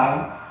 20 साल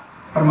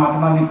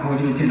परमात्मा की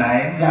खोज में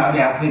लाए या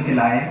अभ्यास में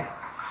लाए।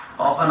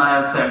 Often I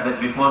have said that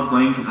before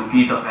going to the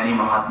feet of any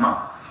Mahatma,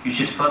 you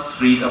should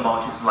first read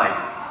about his life,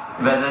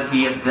 whether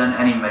he has done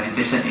any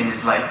meditation in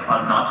his life or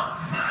not,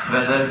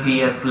 whether he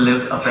has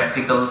lived a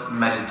practical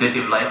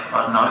meditative life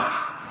or not,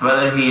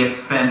 whether he has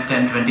spent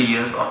 10-20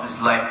 years of his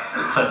life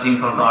searching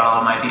for God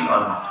Almighty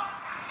or not.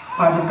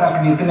 आज तक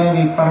जितने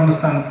भी परम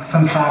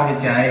संसार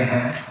में आए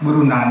हैं,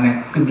 गुरु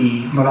नानक,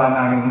 कबीर,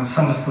 मौलाना room,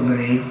 समस्त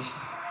अंग्रेज,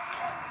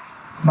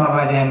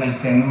 बाबा जयमल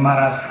सिंह,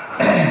 महाराज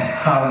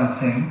सावन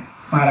सिंह,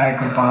 महाराज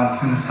किरपाल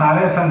सिंह,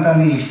 सारे संतां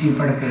की हिस्ट्री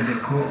पढ़ के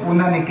देखो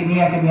उन्होंने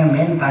कितनियां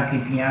मेहनत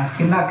कीतियां,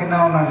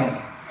 कितना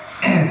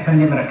उन्होंने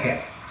संयम रखे।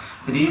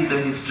 Read the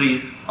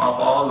histories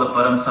of all the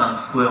Param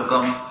Sants who have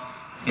come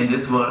in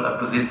this world up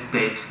to this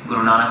stage,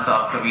 Guru Nanak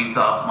Sahib, Kabir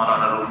Sahib,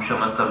 Maulana Rum,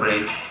 Shamas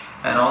Tabriz,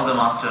 and all the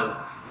masters.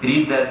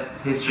 Read their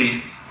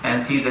histories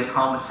and see that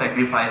how much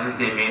sacrifices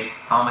they made,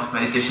 how much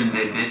meditation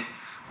they did,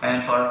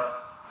 and for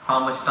how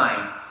much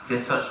time they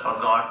searched for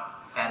God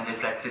and they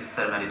practiced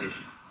their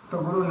meditation. तो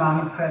गुरु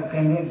नानक साहब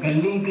कहते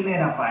गली किने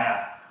ना पाया।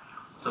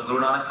 So Guru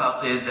Nanak Sahib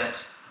says that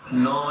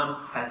no one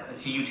has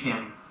achieved him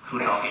through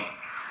talking.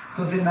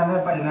 तुसीं नवे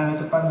भजनां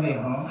विच पढ़दे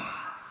हो,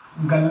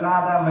 गल्लां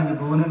दा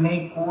मजबूर नहीं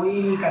कोई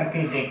नहीं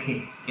करके देखे।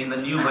 In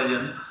the new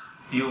bhajan,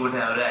 you would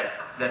have read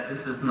that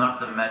this is not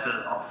the matter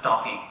of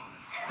talking.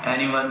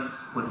 Anyone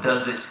who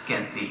does it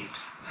can see it.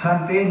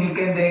 संत ये नहीं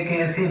कहते कि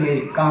ऐसे भी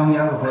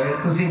कामयाब होए,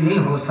 तुसीं नहीं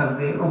हो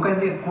सकते। वो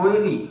कहते कोई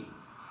भी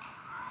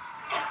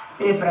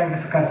ये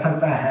प्रैक्टिस कर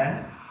सकता है,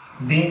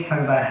 देख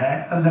सकता है,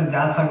 अंदर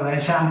जा सकता है,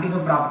 शांति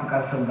को प्राप्त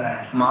कर सकता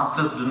है।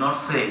 Masters do not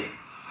say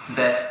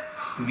that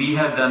we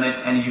have done it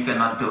and you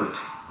cannot do it.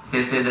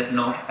 They say that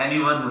no,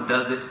 anyone who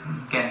does it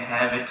can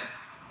have it.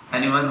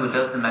 Anyone who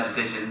does the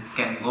meditation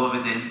can go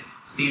within,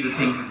 see the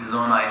things with his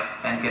own eye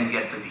and can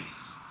get the peace.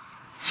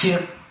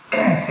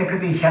 Sikh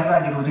की श्रद्धा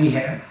जरूरी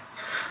है।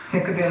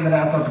 सिख के अंदर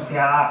अटूट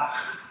प्यार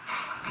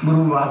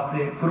गुरु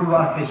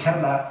वास्ते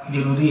श्रद्धा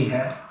जरूरी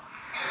है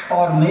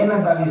और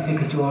मेहनत वाली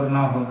सिख चोर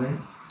ना होवे,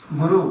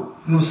 गुरु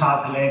नु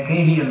साथ लेके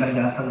ही अंदर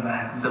जा सकता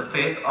है। The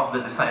faith of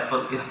the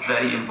disciple is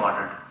very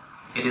important.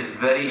 It is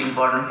very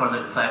important for the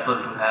disciple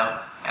to have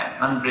an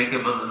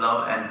unbreakable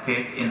love and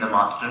faith in the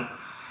master,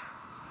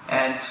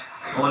 and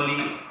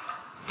only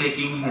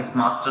taking his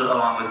master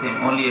along with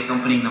him, only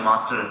accompanying the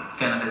master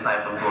can a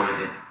disciple go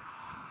with it.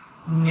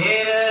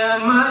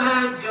 निर्मल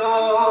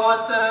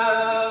ज्योत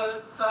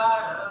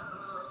सर्व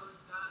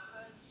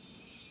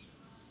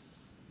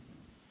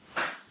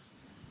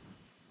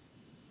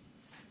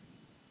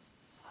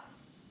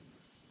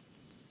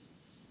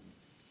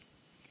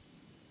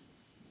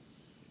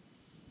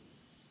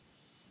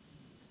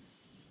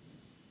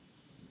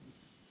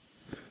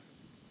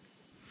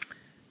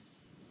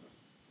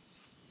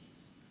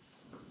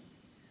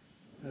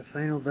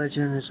Final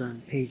bhajan is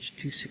on page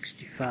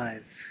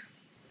 265.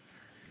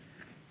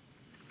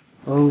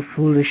 O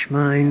foolish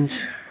mind,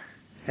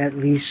 at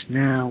least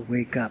now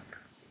wake up.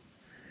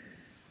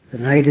 The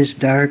night is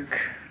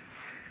dark,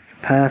 the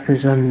path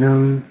is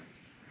unknown.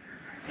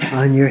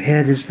 On your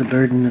head is the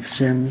burden of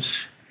sins.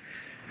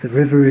 The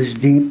river is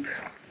deep,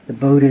 the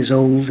boat is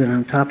old, and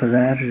on top of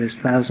that it has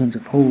thousands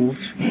of holes.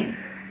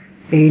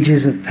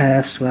 Ages have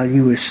passed while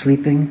you were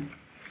sleeping.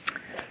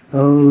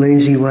 O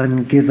lazy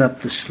one, give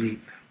up the sleep.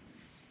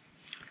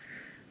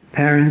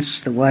 Parents,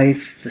 the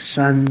wife, the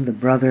son, the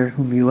brother,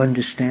 whom you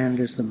understand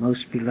as the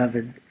most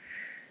beloved,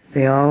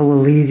 they all will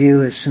leave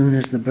you as soon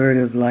as the bird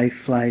of life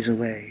flies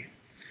away.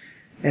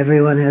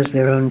 Everyone has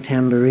their own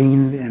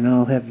tambourine, and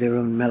all have their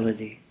own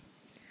melody.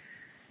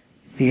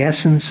 The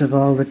essence of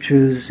all the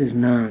truths is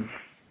Nam.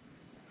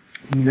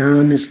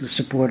 Nam is the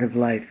support of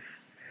life.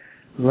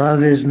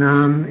 Love is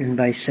Nam, and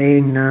by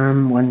saying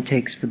Nam, one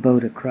takes the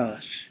boat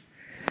across.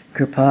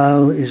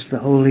 Kirpal is the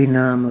holy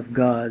Nam of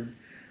God,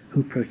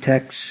 who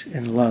protects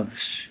and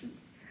loves.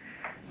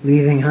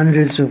 Leaving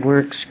hundreds of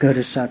works, go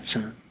to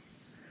satsang.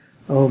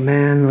 O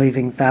man,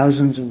 leaving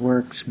thousands of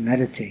works,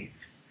 meditate.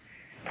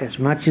 As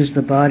much as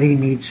the body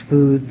needs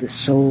food, the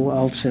soul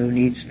also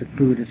needs the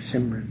food of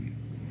Simran.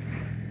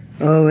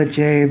 O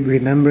Ajayb,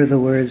 remember the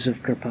words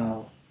of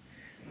Kirpal.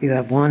 You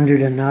have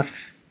wandered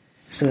enough,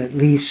 so at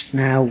least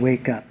now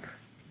wake up.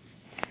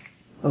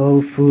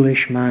 O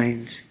foolish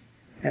mind,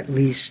 at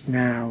least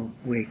now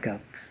wake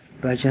up.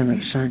 Bhajan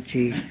of Sant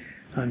Ji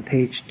on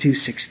page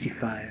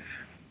 265.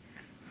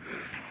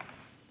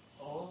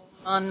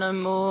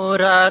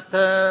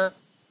 Anamuraka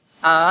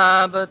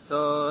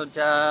abto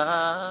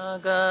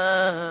jaga.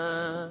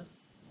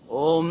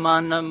 Om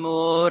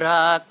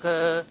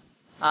Anamuraka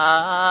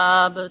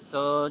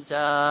abto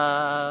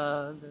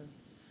jaga.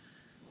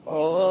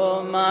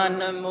 Om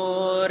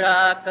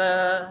Anamuraka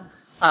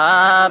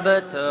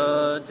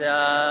abto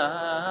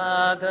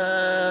jaga.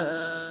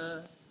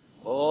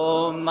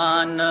 Om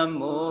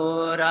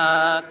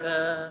Anamuraka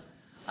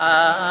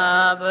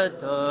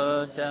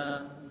abto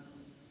jaga.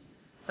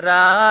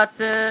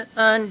 रात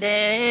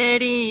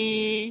अंधेरी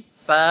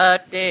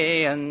पटे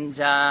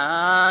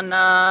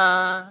अनजाना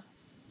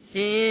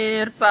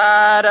सिर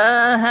पार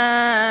है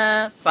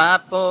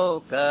पापों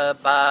का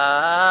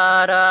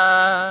पारा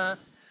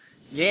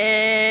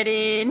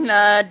येरी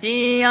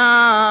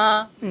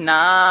नदियाँ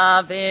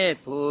नावे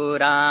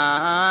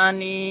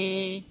पुरानी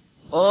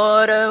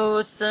और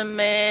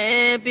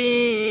उसमें भी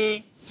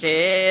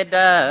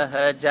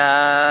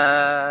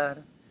 6,000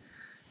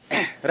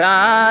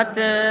 रात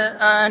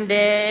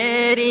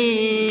अंधेरी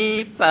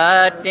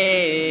पटे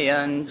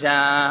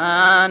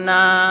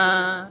अनजाना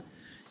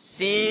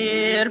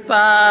सिर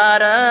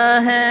पार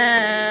है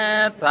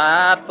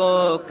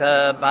पापों का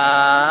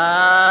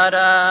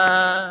बारा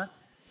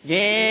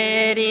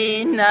येरी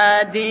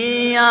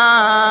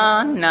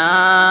नदियाँ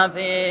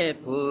नावे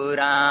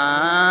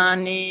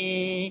पुरानी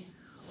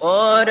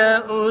और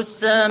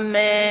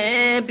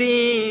उसमें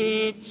भी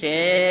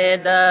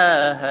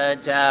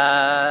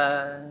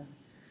 6,000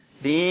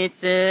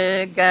 बीत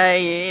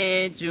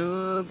गए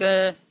जुग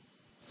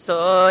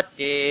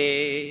सोते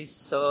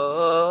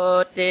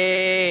सोते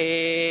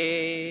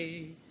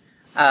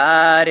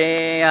आरे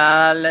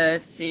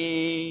आलसी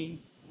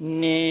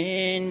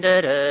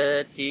नींदर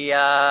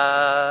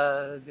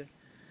त्याग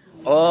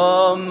ओ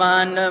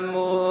मन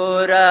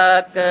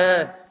मूरख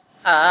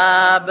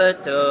अब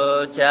तो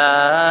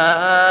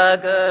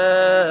जाग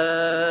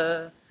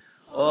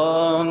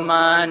O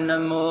man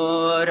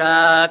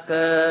मूरख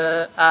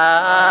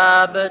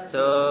अब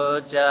तो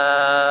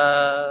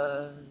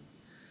जाग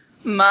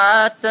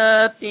माता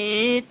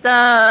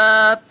पिता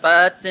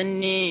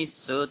पत्नी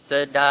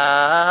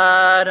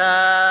सुतदारा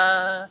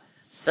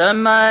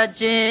समझ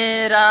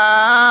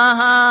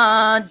रहा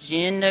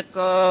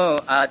जिनको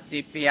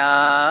अति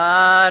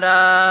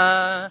प्यारा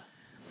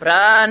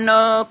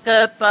प्राणों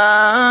का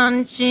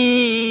पंछी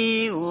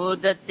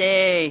उड़ते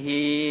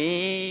ही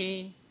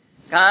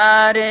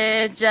कार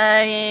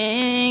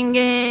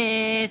जाएंगे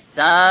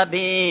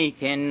सभी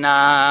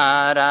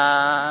किनारा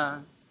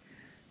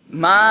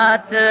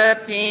मात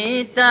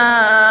पिता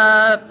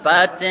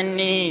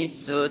पत्नी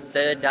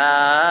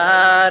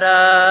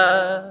सुतदारा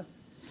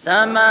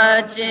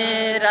समझ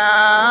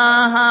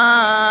रहा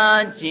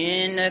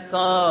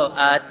जिनको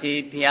अति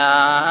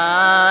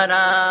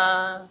प्यारा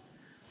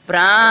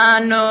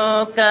प्राणों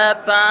का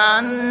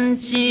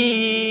पंछी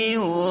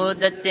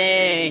उड़ते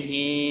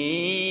ही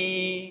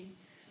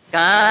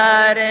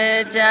कार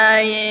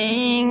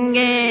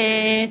जाएंगे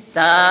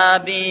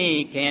सभी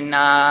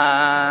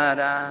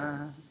किनारा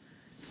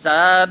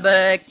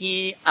सबकी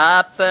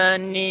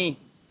अपनी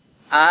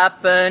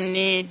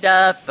अपनी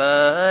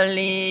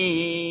डफली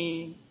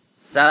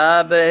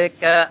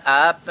सबका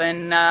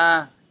अपना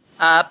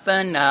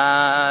अपना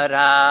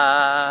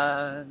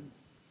राग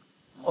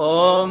ओ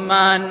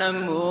मन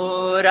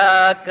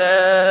मूरख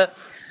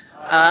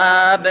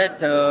अब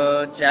तो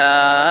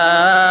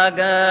जाग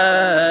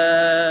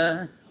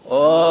ओ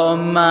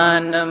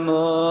मन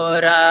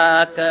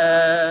मूरख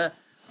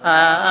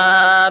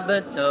अब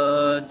तो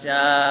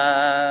जा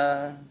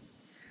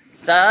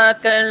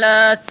सकल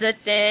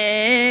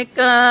सत्य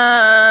का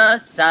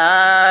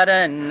सार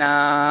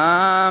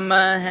नाम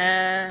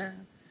है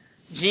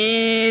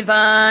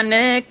जीवन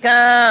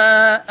का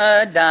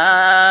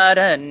आधार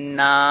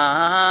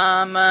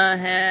नाम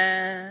है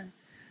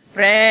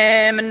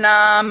प्रेम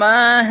नाम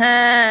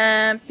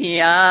है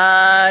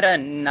प्यार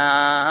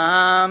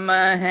नाम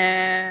है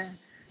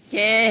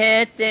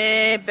कहते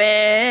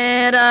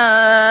बेरा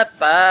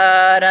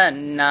पार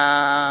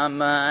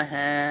नाम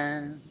है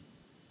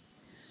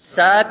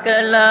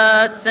सकल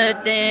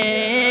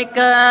सत्य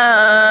का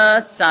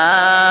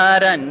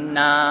सार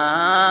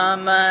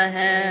नाम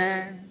है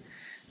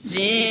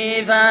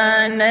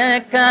जीवन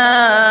का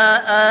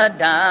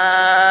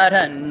आधार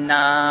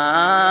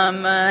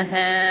नाम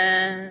है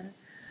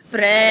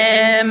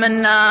प्रेम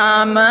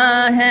नाम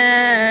है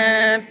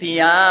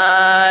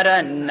प्यार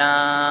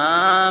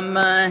नाम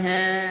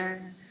है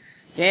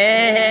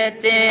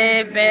कहते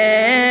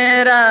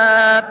बेरा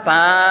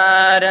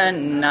पार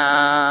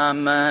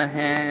नाम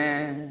है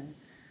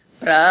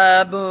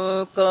प्रभु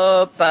को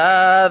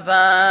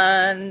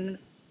पवन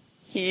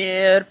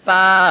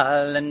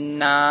किरपाल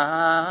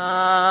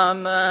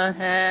नाम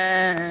है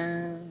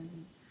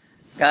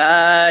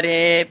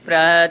करे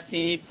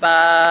प्रतिपाल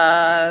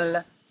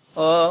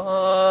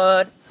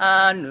और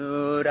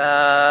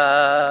अनुराग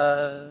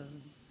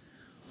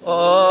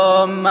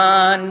ओ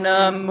मन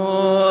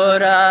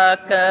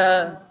मूरख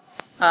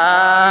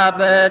अब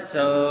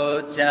तो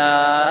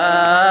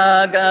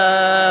जाग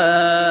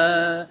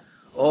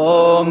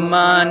ओ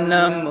मन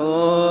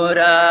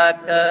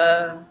मूरख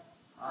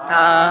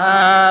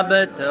अब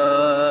तो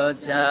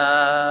जा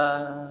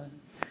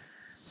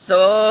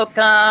सो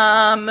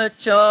काम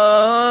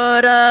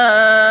चोर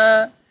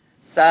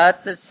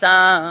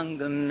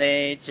सत्संग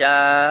में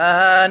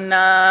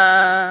जाना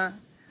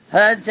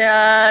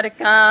हजार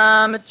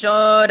काम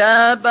चोर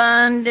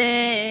बंदे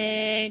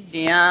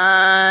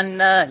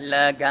ध्यान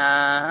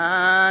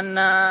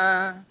लगाना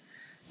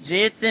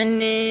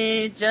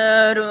जितनी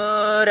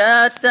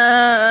जरूरत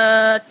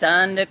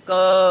तन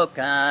को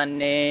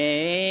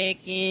खाने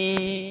की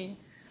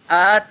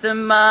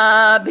आत्मा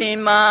भी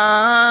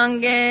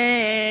मांगे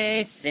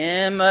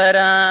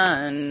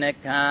सिमरन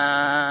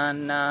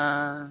खाना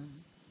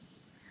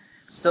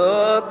सो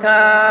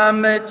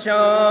काम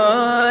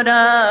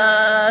चोरा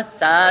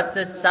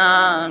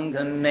सत्संग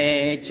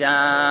में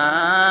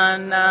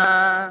जाना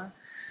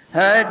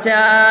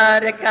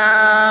हजार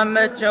काम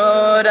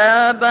चोर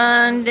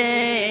बंदे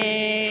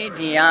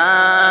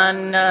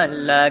ध्यान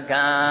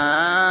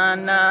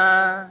लगाना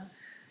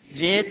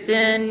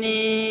जितनी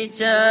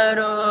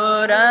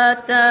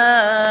जरूरत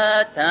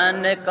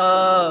तन को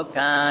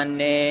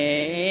खाने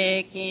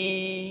की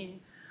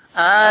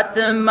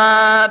आत्मा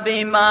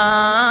भी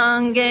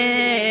मांगे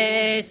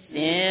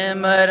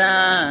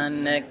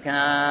सिमरन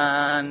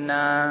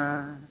खाना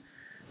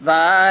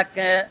वाक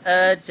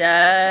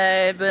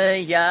अजैब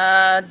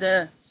याद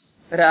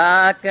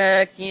राख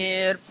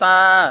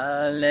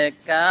किरपाल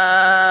का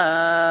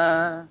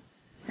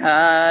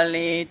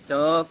खाली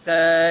तो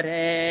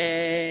करे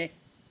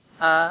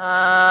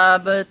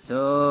अब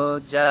तो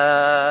जा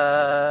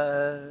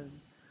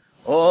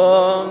ओ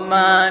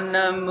मन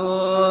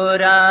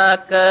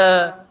मूरख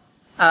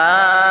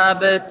अब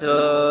तो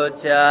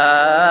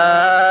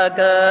जाग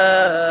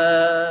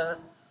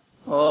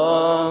ओ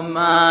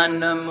मन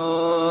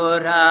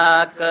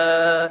मूरख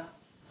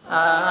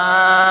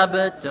अब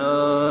तो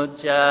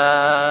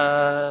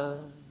जाग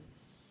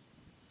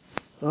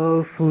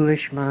O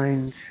foolish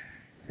minds,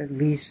 at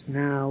least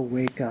now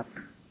wake up.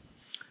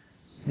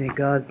 May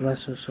God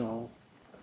bless us all.